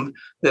problem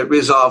that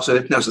resolves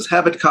with hypnosis.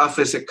 Habit cough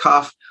is a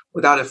cough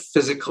without a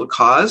physical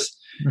cause,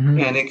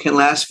 and it can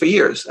last for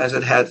years, as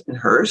it had in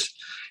hers.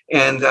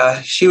 And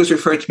she was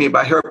referred to me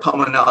by her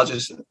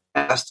pulmonologist and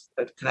asked,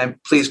 can I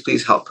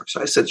please help her?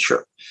 So I said,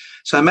 sure.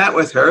 So I met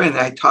with her and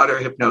I taught her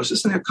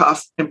hypnosis, and her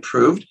cough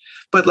improved.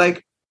 But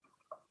like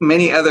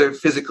many other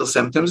physical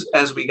symptoms,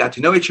 as we got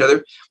to know each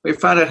other, we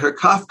found out her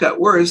cough got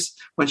worse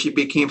when she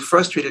became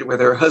frustrated with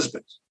her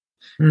husband.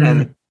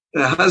 And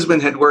the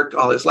husband had worked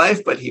all his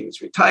life, but he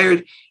was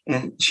retired,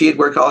 and she had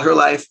worked all her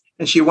life,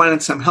 and she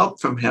wanted some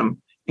help from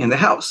him in the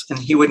house, and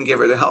he wouldn't give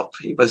her the help.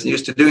 He wasn't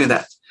used to doing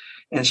that.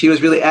 And she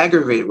was really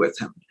aggravated with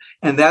him.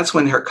 And that's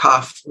when her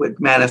cough would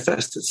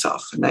manifest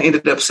itself. And I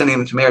ended up sending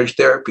them to marriage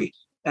therapy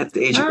at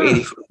the age of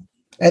 80.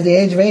 At the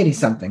age of 80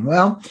 something.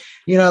 Well,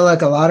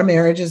 look, a lot of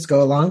marriages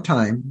go a long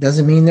time.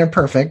 Doesn't mean they're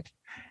perfect.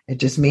 It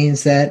just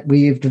means that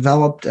we've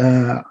developed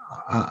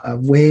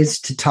ways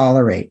to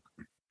tolerate,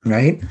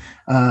 right?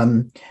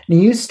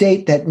 You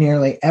state that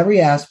nearly every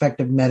aspect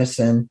of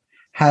medicine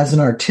has an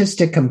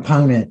artistic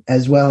component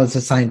as well as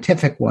a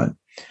scientific one,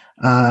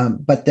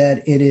 but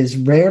that it is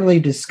rarely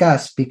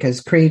discussed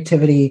because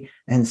creativity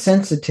and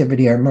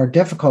sensitivity are more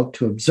difficult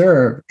to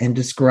observe and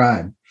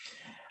describe.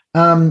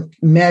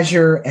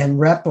 Measure and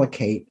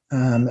replicate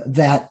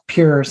that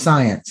pure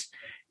science.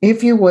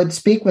 If you would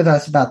speak with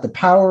us about the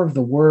power of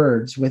the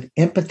words with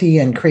empathy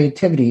and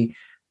creativity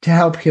to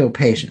help heal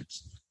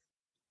patients.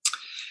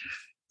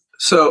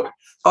 So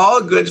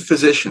all good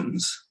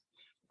physicians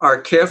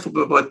are careful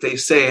about what they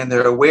say, and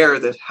they're aware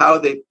that how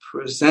they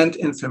present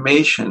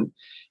information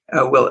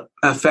will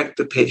affect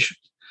the patient.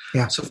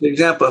 Yeah. So for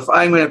example, if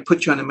I'm going to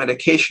put you on a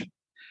medication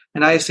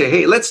and I say,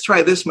 hey, let's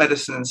try this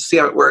medicine and see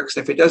how it works.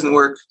 If it doesn't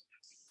work,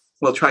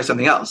 we'll try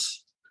something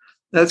else.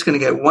 That's going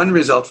to get one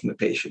result from the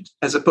patient,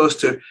 as opposed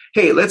to,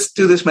 hey, let's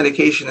do this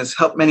medication. It's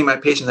helped many of my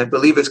patients. I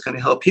believe it's going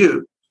to help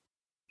you.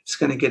 It's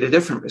going to get a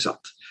different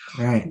result.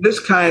 Right. This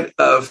kind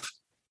of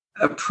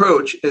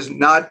approach is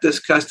not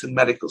discussed in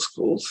medical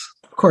schools.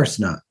 Of course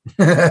not.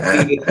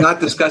 And it's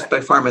not discussed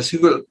by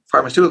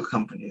pharmaceutical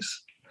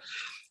companies.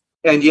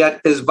 And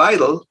yet is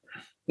vital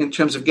in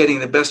terms of getting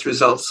the best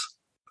results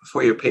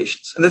for your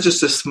patients. And that's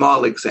just a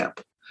small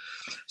example.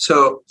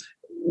 So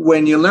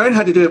when you learn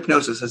how to do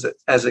hypnosis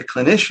as a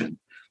clinician,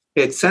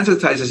 it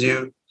sensitizes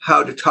you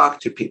how to talk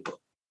to people.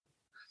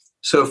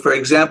 So, for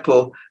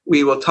example,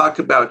 we will talk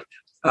about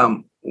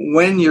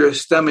when your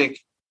stomach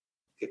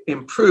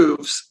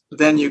improves,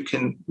 then you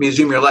can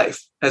resume your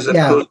life, as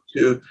opposed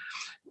to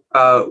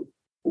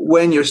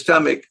when your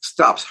stomach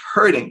stops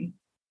hurting.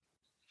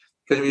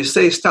 Because when you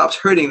say stops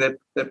hurting,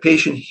 the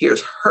patient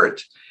hears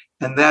hurt,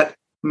 and that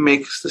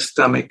makes the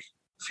stomach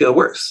feel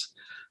worse.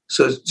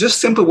 So just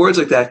simple words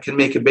like that can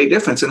make a big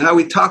difference. And how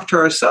we talk to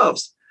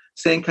ourselves,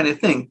 same kind of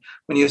thing.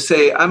 When you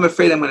say, I'm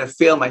afraid I'm going to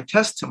fail my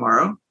test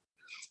tomorrow,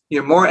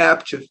 you're more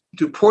apt to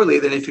do poorly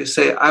than if you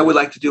say, I would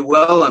like to do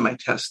well on my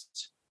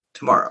test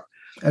tomorrow.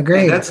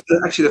 Agreed. And that's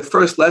actually the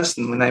first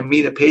lesson when I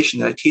meet a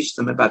patient, I teach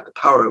them about the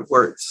power of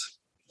words.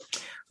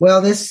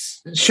 Well,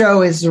 this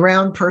show is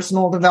around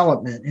personal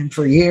development. And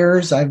for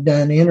years, I've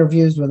done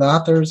interviews with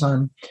authors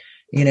on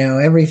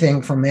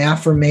everything from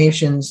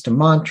affirmations to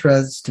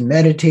mantras to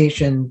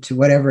meditation to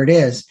whatever it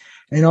is.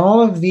 And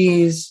all of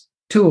these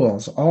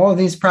tools, all of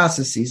these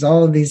processes,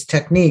 all of these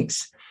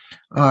techniques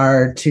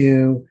are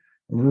to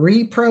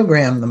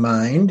reprogram the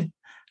mind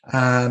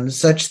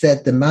such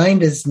that the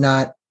mind is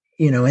not,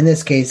 in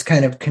this case,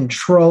 kind of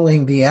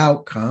controlling the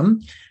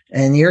outcome.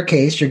 In your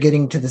case, you're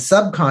getting to the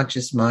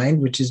subconscious mind,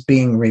 which is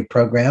being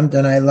reprogrammed,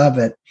 and I love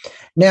it.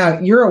 Now,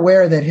 you're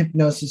aware that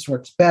hypnosis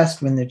works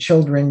best when the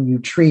children you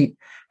treat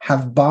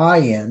have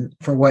buy-in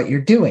for what you're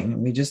doing.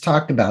 And we just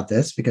talked about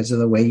this because of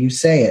the way you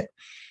say it.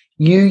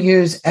 You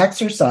use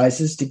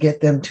exercises to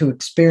get them to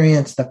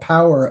experience the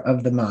power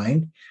of the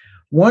mind.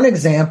 One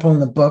example in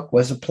the book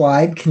was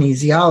applied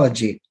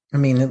kinesiology. I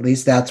mean, at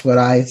least that's what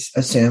I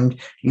assumed.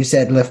 You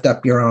said lift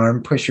up your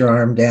arm, push your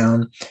arm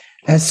down,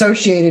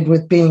 associated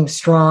with being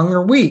strong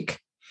or weak.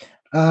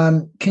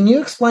 Can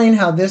you explain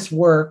how this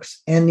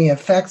works and the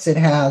effects it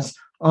has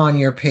on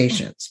your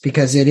patients?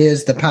 Because it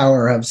is the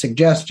power of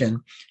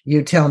suggestion.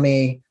 You tell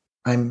me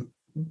I'm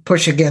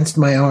push against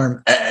my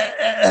arm.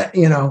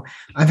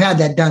 I've had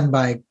that done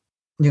by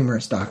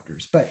numerous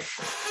doctors. But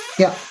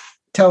yeah,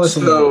 tell us.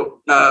 So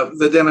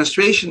the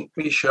demonstration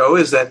we show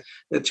is that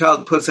the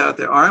child puts out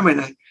their arm,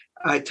 and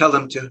I tell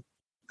them to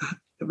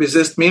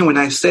resist me. When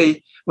they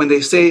say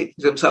to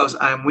themselves,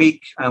 I'm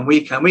weak, I'm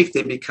weak, I'm weak,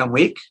 they become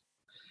weak.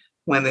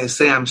 When they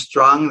say I'm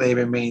strong, they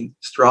remain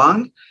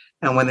strong.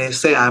 And when they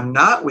say I'm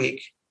not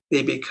weak,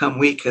 they become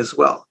weak as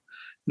well.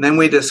 And then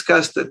we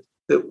discuss that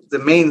the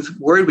main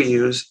word we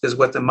use is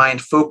what the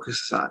mind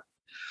focuses on.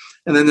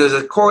 And then there's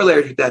a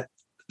corollary to that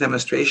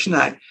demonstration.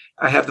 I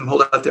have them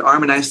hold out their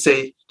arm and I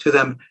say to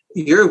them,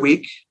 you're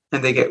weak,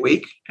 and they get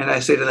weak. And I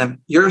say to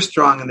them, you're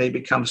strong, and they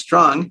become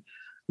strong.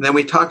 And then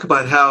we talk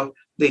about how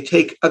they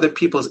take other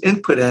people's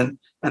input in,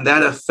 and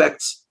that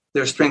affects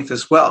their strength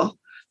as well.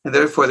 And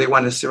therefore, they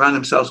want to surround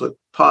themselves with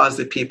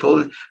positive people.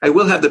 And I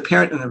will have the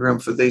parent in the room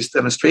for these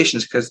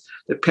demonstrations because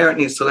the parent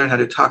needs to learn how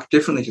to talk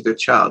differently to their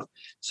child.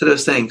 Instead of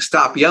saying,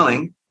 stop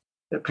yelling,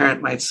 the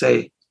parent might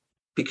say,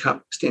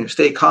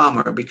 stay calm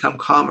or become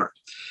calmer.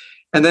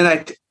 And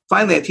then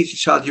finally, I teach a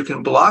child, you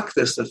can block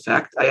this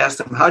effect. I ask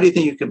them, how do you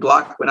think you can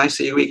block when I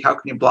say you're weak? How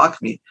can you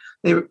block me?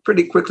 They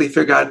pretty quickly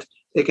figure out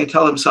they can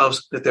tell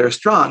themselves that they're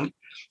strong,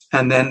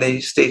 and then they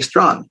stay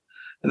strong.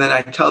 And then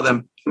I tell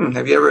them,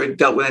 have you ever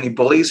dealt with any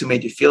bullies who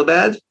made you feel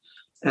bad?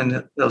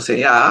 And they'll say,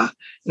 yeah.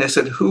 And I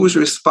said, who's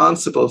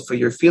responsible for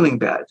your feeling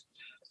bad?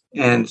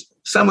 And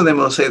some of them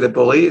will say the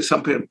bully,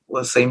 some people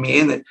will say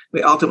me, and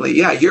ultimately,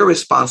 yeah, you're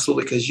responsible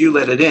because you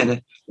let it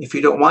in. If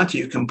you don't want to,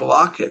 you can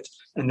block it,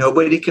 and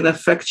nobody can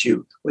affect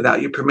you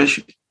without your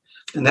permission.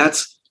 And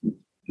that's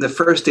the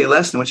first day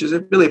lesson, which is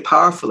a really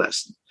powerful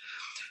lesson.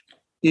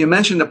 You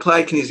mentioned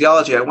applied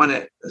kinesiology. I want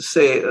to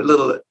say a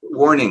little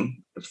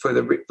warning for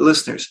the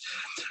listeners.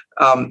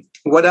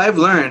 What I've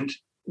learned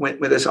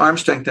with this arm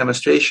strength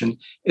demonstration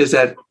is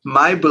that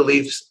my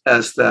beliefs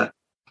as the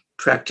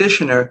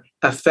practitioner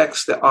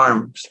affects the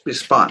arm's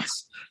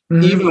response,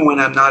 even when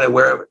I'm not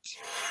aware of it.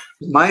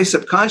 My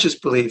subconscious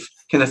belief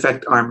can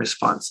affect arm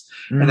response.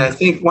 And I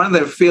think one of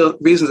the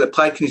reasons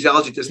applied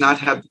kinesiology does not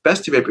have the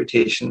best of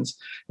reputations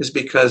is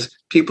because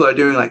people are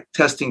doing like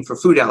testing for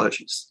food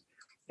allergies.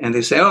 And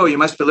they say, oh, you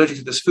must be allergic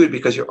to this food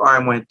because your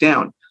arm went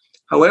down.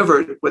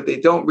 However, what they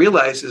don't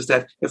realize is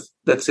that if,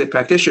 let's say, a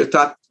practitioner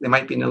thought there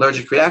might be an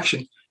allergic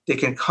reaction, they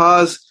can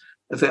cause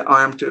the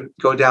arm to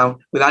go down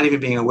without even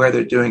being aware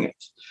they're doing it.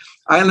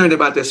 I learned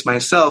about this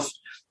myself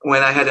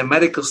when I had a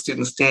medical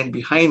student stand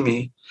behind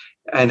me,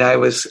 and I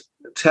was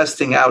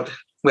testing out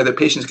whether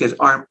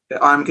the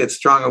arm gets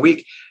strong or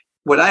weak.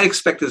 What I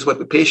expected is what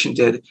the patient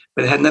did,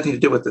 but it had nothing to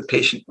do with what the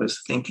patient was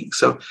thinking.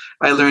 So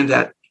I learned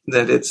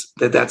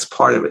that's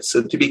part of it.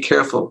 So to be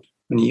careful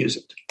when you use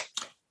it.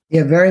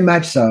 Yeah, very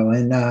much so.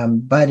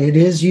 And but it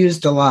is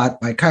used a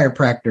lot by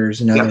chiropractors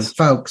and other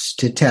folks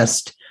to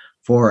test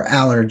for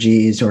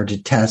allergies or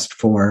to test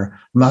for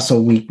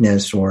muscle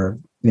weakness or,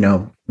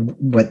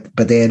 but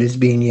that is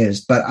being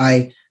used. But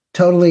I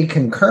totally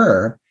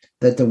concur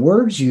that the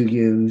words you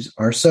use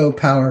are so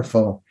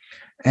powerful,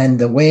 and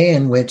the way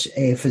in which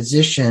a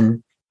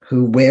physician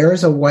who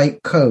wears a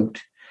white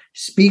coat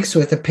speaks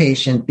with a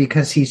patient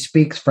because he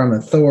speaks from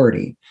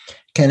authority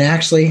can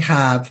actually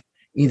have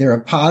either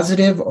a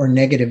positive or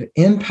negative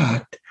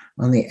impact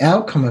on the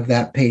outcome of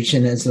that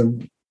patient as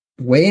the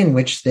way in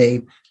which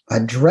they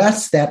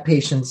address that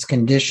patient's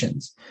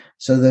conditions.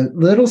 So the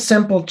little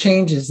simple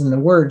changes in the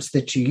words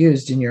that you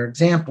used in your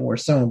example were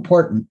so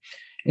important.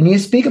 And you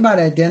speak about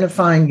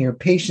identifying your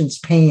patient's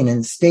pain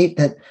and state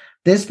that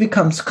this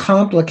becomes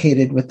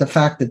complicated with the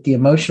fact that the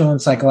emotional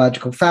and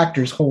psychological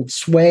factors hold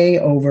sway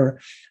over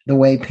the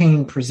way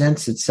pain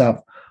presents itself.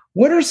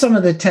 What are some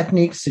of the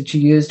techniques that you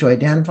use to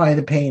identify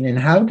the pain, and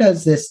how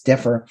does this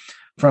differ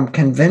from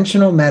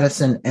conventional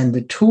medicine and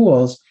the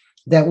tools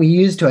that we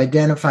use to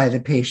identify the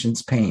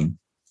patient's pain?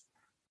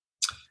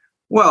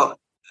 Well,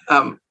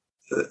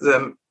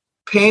 the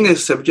pain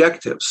is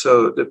subjective.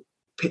 So the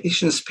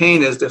patient's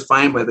pain is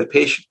defined by the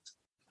patient.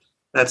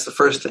 That's the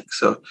first thing.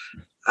 So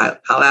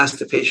I'll ask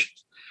the patient.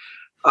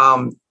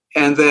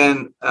 And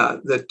then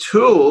the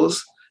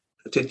tools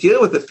to deal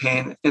with the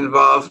pain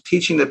involve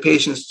teaching the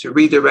patients to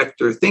redirect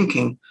their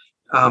thinking,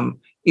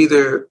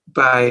 either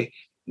by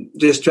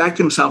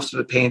distracting themselves from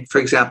the pain, for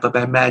example,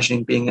 by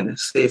imagining being in a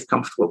safe,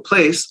 comfortable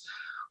place,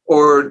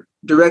 or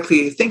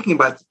directly thinking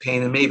about the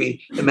pain and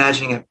maybe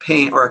imagining a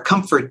pain or a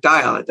comfort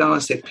dial. I don't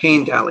want to say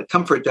pain dial, a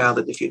comfort dial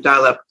that if you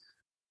dial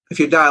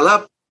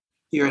up,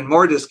 you're in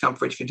more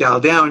discomfort. If you dial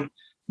down,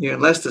 you're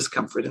in less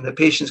discomfort, and the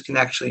patients can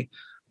actually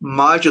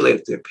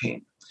modulate their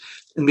pain.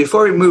 And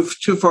before we move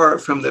too far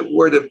from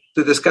the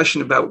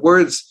discussion about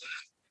words,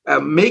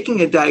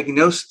 making a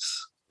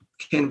diagnosis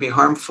can be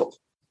harmful.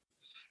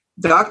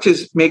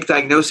 Doctors make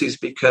diagnoses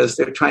because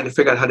they're trying to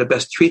figure out how to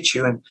best treat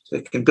you, and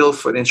they can bill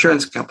for the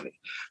insurance company.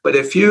 But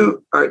if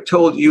you are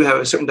told you have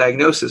a certain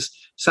diagnosis,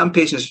 some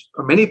patients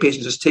or many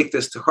patients just take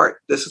this to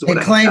heart. This is what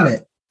they claim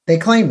it. They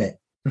claim it.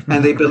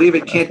 And they believe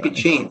it can't be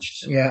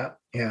changed. Yeah.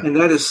 And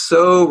that is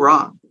so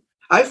wrong.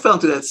 I fell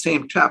into that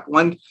same trap.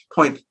 One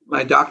point,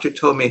 my doctor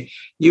told me,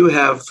 you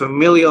have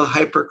familial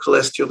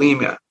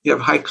hypercholesterolemia. You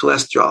have high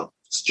cholesterol.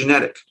 It's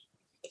genetic.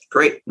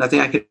 Great.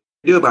 Nothing I can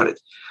do about it.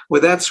 Well,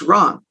 that's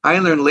wrong. I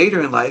learned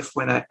later in life,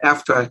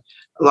 after I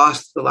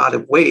lost a lot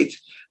of weight,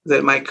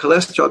 that my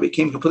cholesterol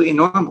became completely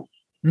normal.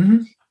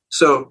 Mm-hmm.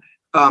 So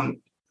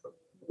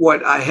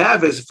what I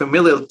have is a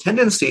familial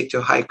tendency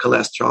to high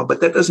cholesterol,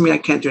 but that doesn't mean I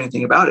can't do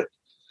anything about it.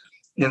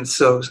 And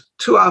so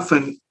too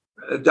often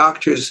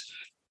doctors,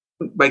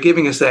 by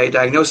giving us a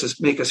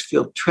diagnosis, make us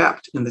feel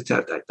trapped into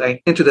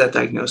that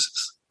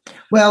diagnosis.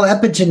 Well,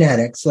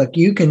 epigenetics, look,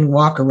 you can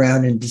walk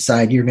around and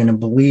decide you're going to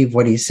believe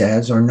what he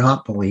says or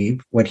not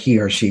believe what he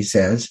or she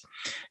says.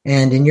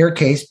 And in your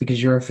case,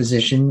 because you're a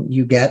physician,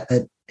 you had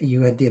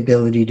the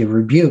ability to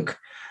rebuke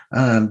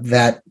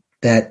that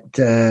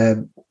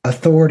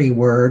authority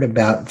word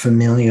about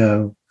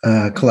familial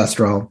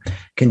cholesterol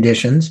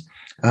conditions,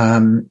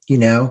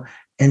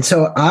 And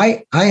so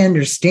I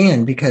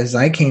understand, because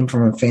I came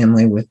from a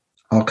family with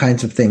all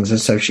kinds of things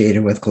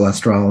associated with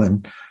cholesterol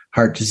and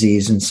heart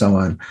disease and so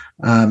on.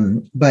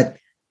 But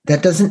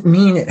that doesn't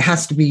mean it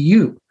has to be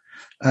you.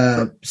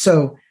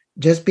 So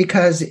just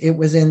because it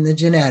was in the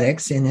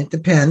genetics, and it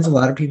depends. A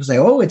lot of people say,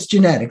 oh, it's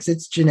genetics,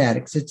 it's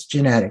genetics, it's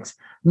genetics.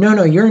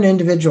 No, you're an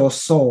individual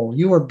soul.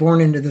 You were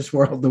born into this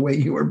world the way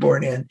you were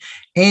born in,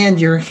 and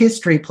your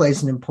history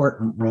plays an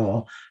important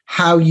role.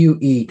 How you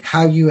eat,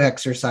 how you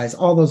exercise,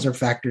 all those are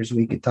factors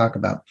we could talk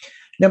about.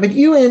 Now, but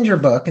you end your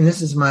book, and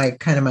this is my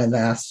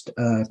last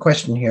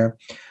question here,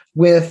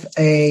 with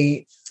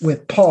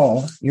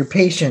Paul, your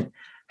patient,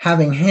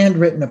 having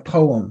handwritten a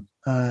poem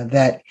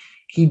that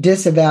he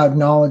disavowed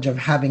knowledge of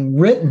having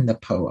written the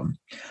poem.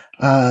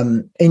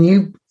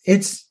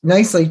 It's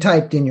nicely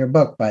typed in your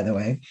book, by the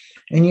way.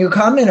 And you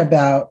comment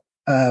about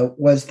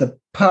was the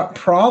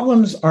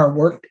problems are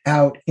worked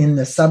out in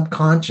the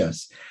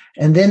subconscious,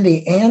 and then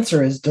the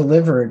answer is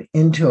delivered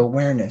into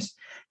awareness.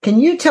 Can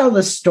you tell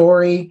the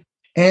story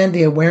and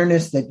the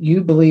awareness that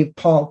you believe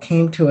Paul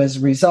came to as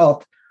a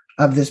result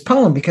of this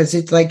poem? Because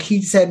it's like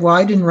he said, well,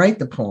 I didn't write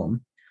the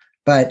poem,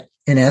 but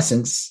in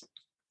essence,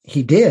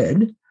 he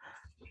did.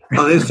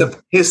 Well,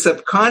 his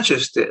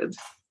subconscious did.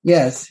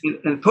 Yes.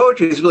 And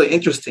poetry is really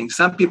interesting.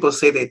 Some people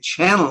say they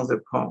channel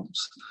their poems.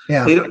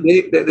 Yeah.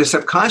 The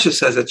subconscious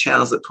says it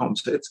channels the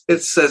poems.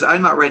 It says,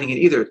 I'm not writing it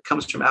either. It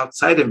comes from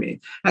outside of me.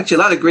 Actually,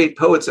 a lot of great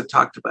poets have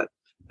talked about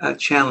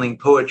channeling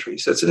poetry.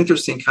 So it's an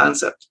interesting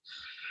concept.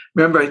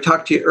 Remember, I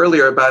talked to you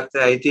earlier about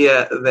the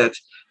idea that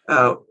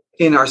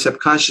in our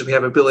subconscious, we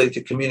have ability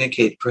to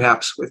communicate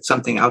perhaps with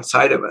something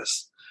outside of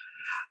us.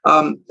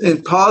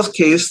 In Paul's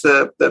case,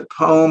 the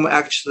poem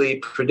actually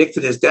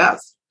predicted his death.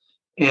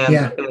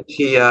 And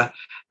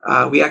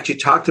we actually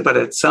talked about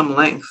it at some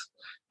length.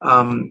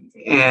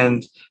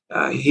 And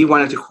he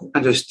wanted to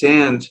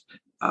understand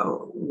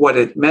what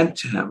it meant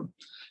to him.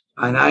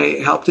 And I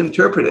helped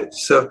interpret it.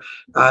 So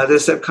the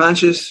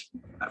subconscious,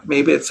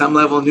 maybe at some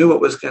level, knew what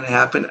was going to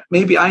happen.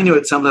 Maybe I knew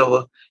at some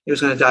level he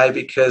was going to die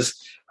because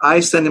I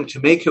sent him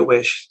to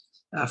Make-A-Wish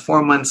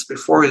 4 months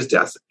before his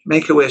death.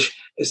 Make-A-Wish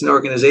is an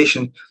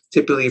organization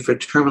typically for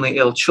terminally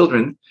ill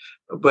children,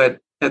 but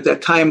at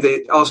that time,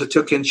 they also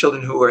took in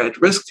children who were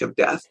at risk of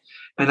death.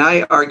 And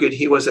I argued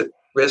he was at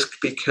risk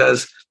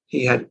because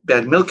he had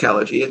bad milk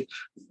allergy.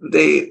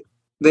 They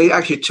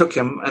actually took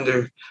him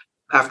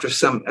after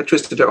a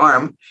twist of their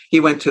arm. He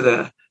went to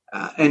the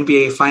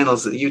NBA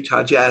Finals of the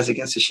Utah Jazz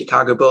against the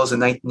Chicago Bulls in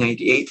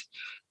 1998,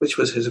 which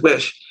was his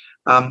wish.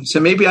 So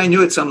maybe I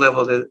knew at some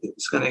level that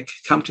it's going to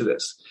come to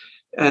this.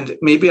 And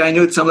maybe I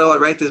knew at some level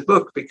I'd write this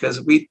book because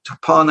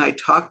Paul and I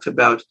talked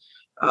about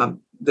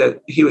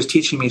that he was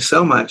teaching me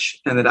so much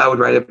and that I would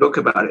write a book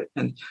about it.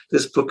 And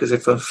this book is a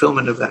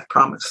fulfillment of that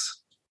promise.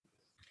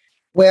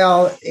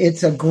 Well,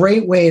 it's a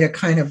great way to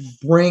kind of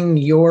bring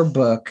your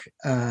book,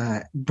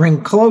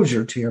 bring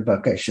closure to your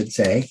book, I should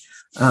say,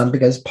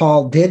 because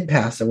Paul did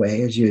pass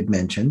away, as you had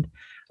mentioned.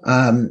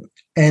 And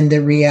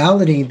the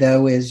reality,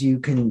 though, is you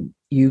can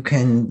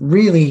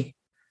really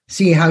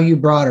see how you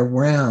brought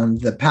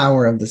around the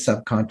power of the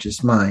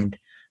subconscious mind.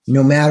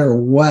 No matter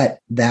what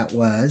that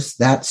was,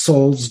 that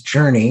soul's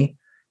journey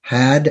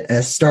had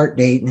a start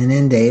date and an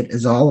end date,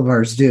 as all of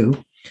ours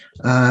do,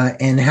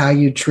 and how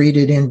you treat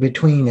it in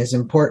between is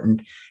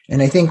important.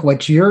 And I think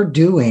what you're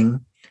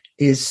doing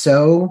is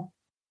so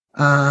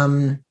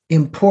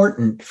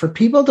important for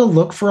people to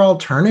look for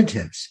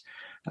alternatives.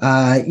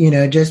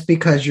 Just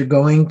because you're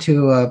going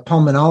to a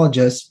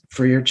pulmonologist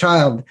for your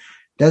child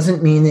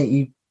doesn't mean that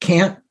you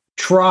can't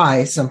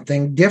try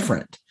something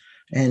different.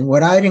 And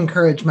what I'd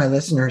encourage my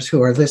listeners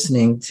who are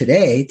listening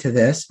today to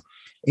this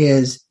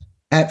is,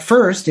 at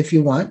first, if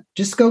you want,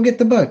 just go get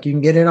the book. You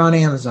can get it on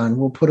Amazon.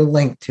 We'll put a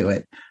link to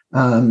it.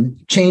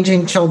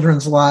 Changing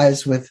Children's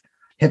Lives with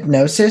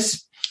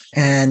Hypnosis.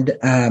 And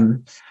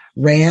Ran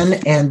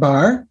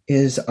Anbar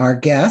is our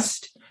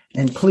guest.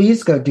 And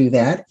please go do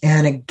that.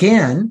 And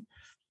again,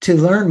 to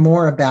learn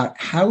more about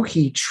how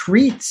he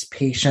treats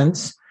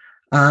patients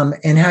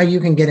and how you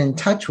can get in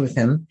touch with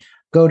him,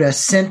 go to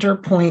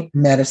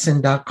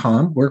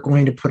centerpointmedicine.com. We're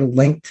going to put a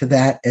link to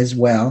that as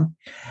well.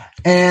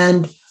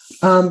 And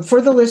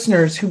for the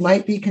listeners who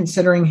might be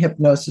considering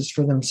hypnosis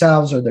for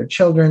themselves or their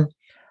children,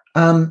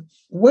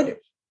 what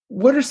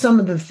are some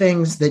of the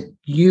things that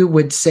you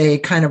would say,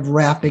 kind of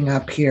wrapping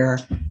up here,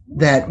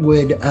 that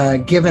would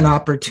give an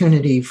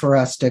opportunity for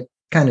us to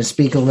kind of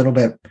speak a little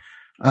bit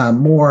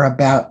more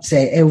about,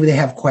 say, oh, they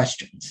have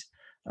questions.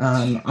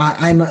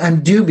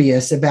 I'm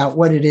dubious about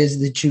what it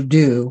is that you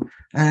do,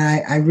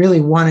 and I really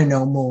want to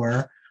know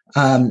more.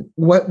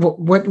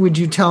 What would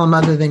you tell them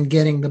other than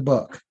getting the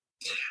book?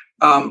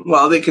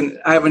 Well,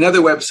 I have another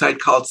website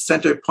called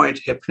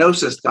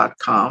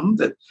centerpointhypnosis.com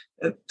that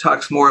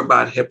talks more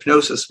about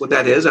hypnosis. What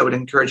that is, I would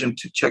encourage them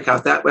to check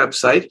out that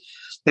website.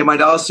 They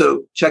might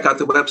also check out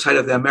the website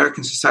of the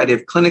American Society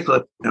of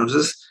Clinical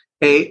Hypnosis,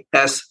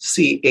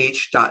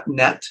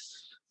 ASCH.net,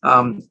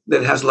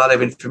 that has a lot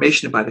of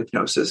information about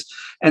hypnosis.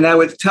 And I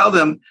would tell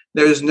them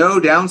there's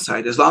no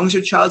downside as long as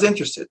your child's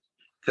interested.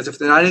 Because if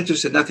they're not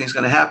interested, nothing's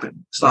going to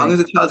happen. As long as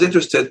the child's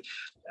interested,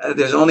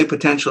 there's only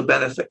potential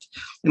benefit.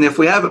 And if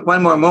we have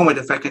one more moment,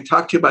 if I can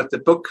talk to you about the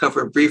book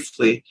cover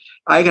briefly,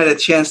 I got a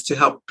chance to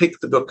help pick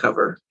the book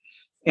cover.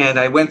 And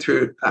I went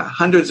through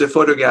hundreds of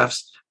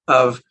photographs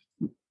of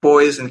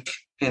boys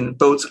in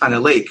boats on a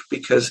lake,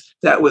 because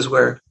that was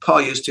where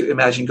Paul used to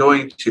imagine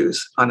going to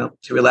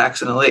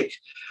relax on a lake.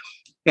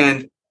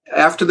 And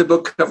after the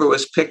book cover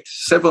was picked,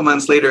 several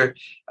months later,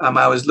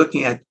 I was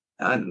looking at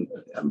on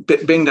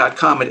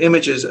Bing.com at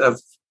images of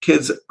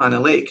kids on a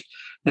lake,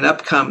 and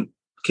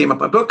came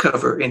up a book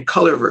cover in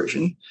color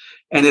version,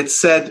 and it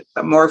said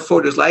more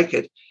photos like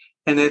it.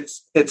 And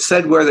it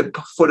said where the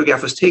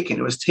photograph was taken.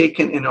 It was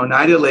taken in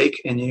Oneida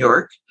Lake in New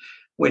York,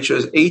 which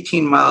was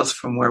 18 miles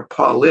from where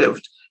Paul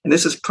lived. And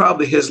this is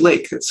probably his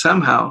lake that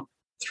somehow,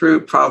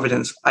 through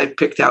Providence, I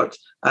picked out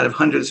of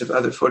hundreds of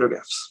other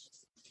photographs.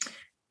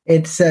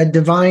 It's a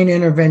divine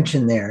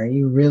intervention there.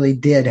 You really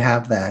did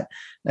have that.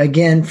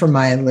 Again, for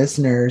my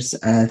listeners,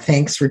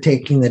 thanks for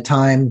taking the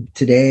time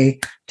today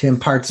to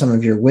impart some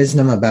of your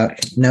wisdom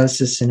about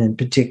hypnosis, and in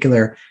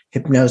particular,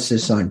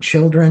 hypnosis on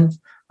children,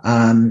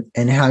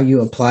 and how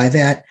you apply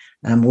that.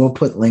 We'll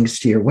put links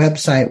to your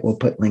website. We'll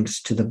put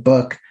links to the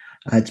book.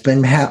 It's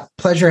been a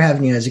pleasure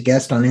having you as a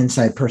guest on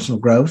Inside Personal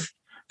Growth.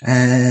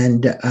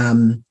 And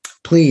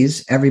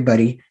please,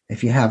 everybody,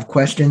 if you have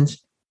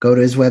questions, go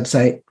to his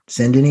website,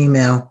 send an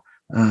email,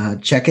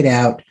 check it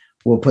out.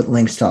 We'll put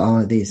links to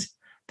all of these.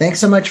 Thanks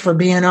so much for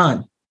being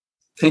on.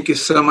 Thank you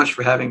so much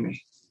for having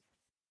me.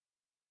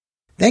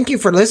 Thank you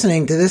for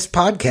listening to this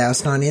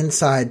podcast on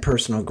Inside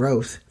Personal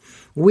Growth.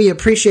 We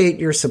appreciate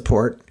your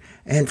support.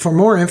 And for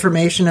more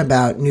information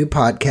about new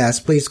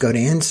podcasts, please go to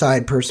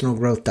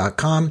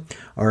InsidePersonalGrowth.com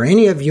or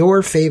any of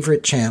your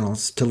favorite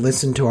channels to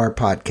listen to our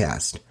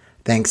podcast.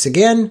 Thanks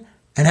again,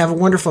 and have a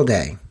wonderful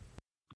day.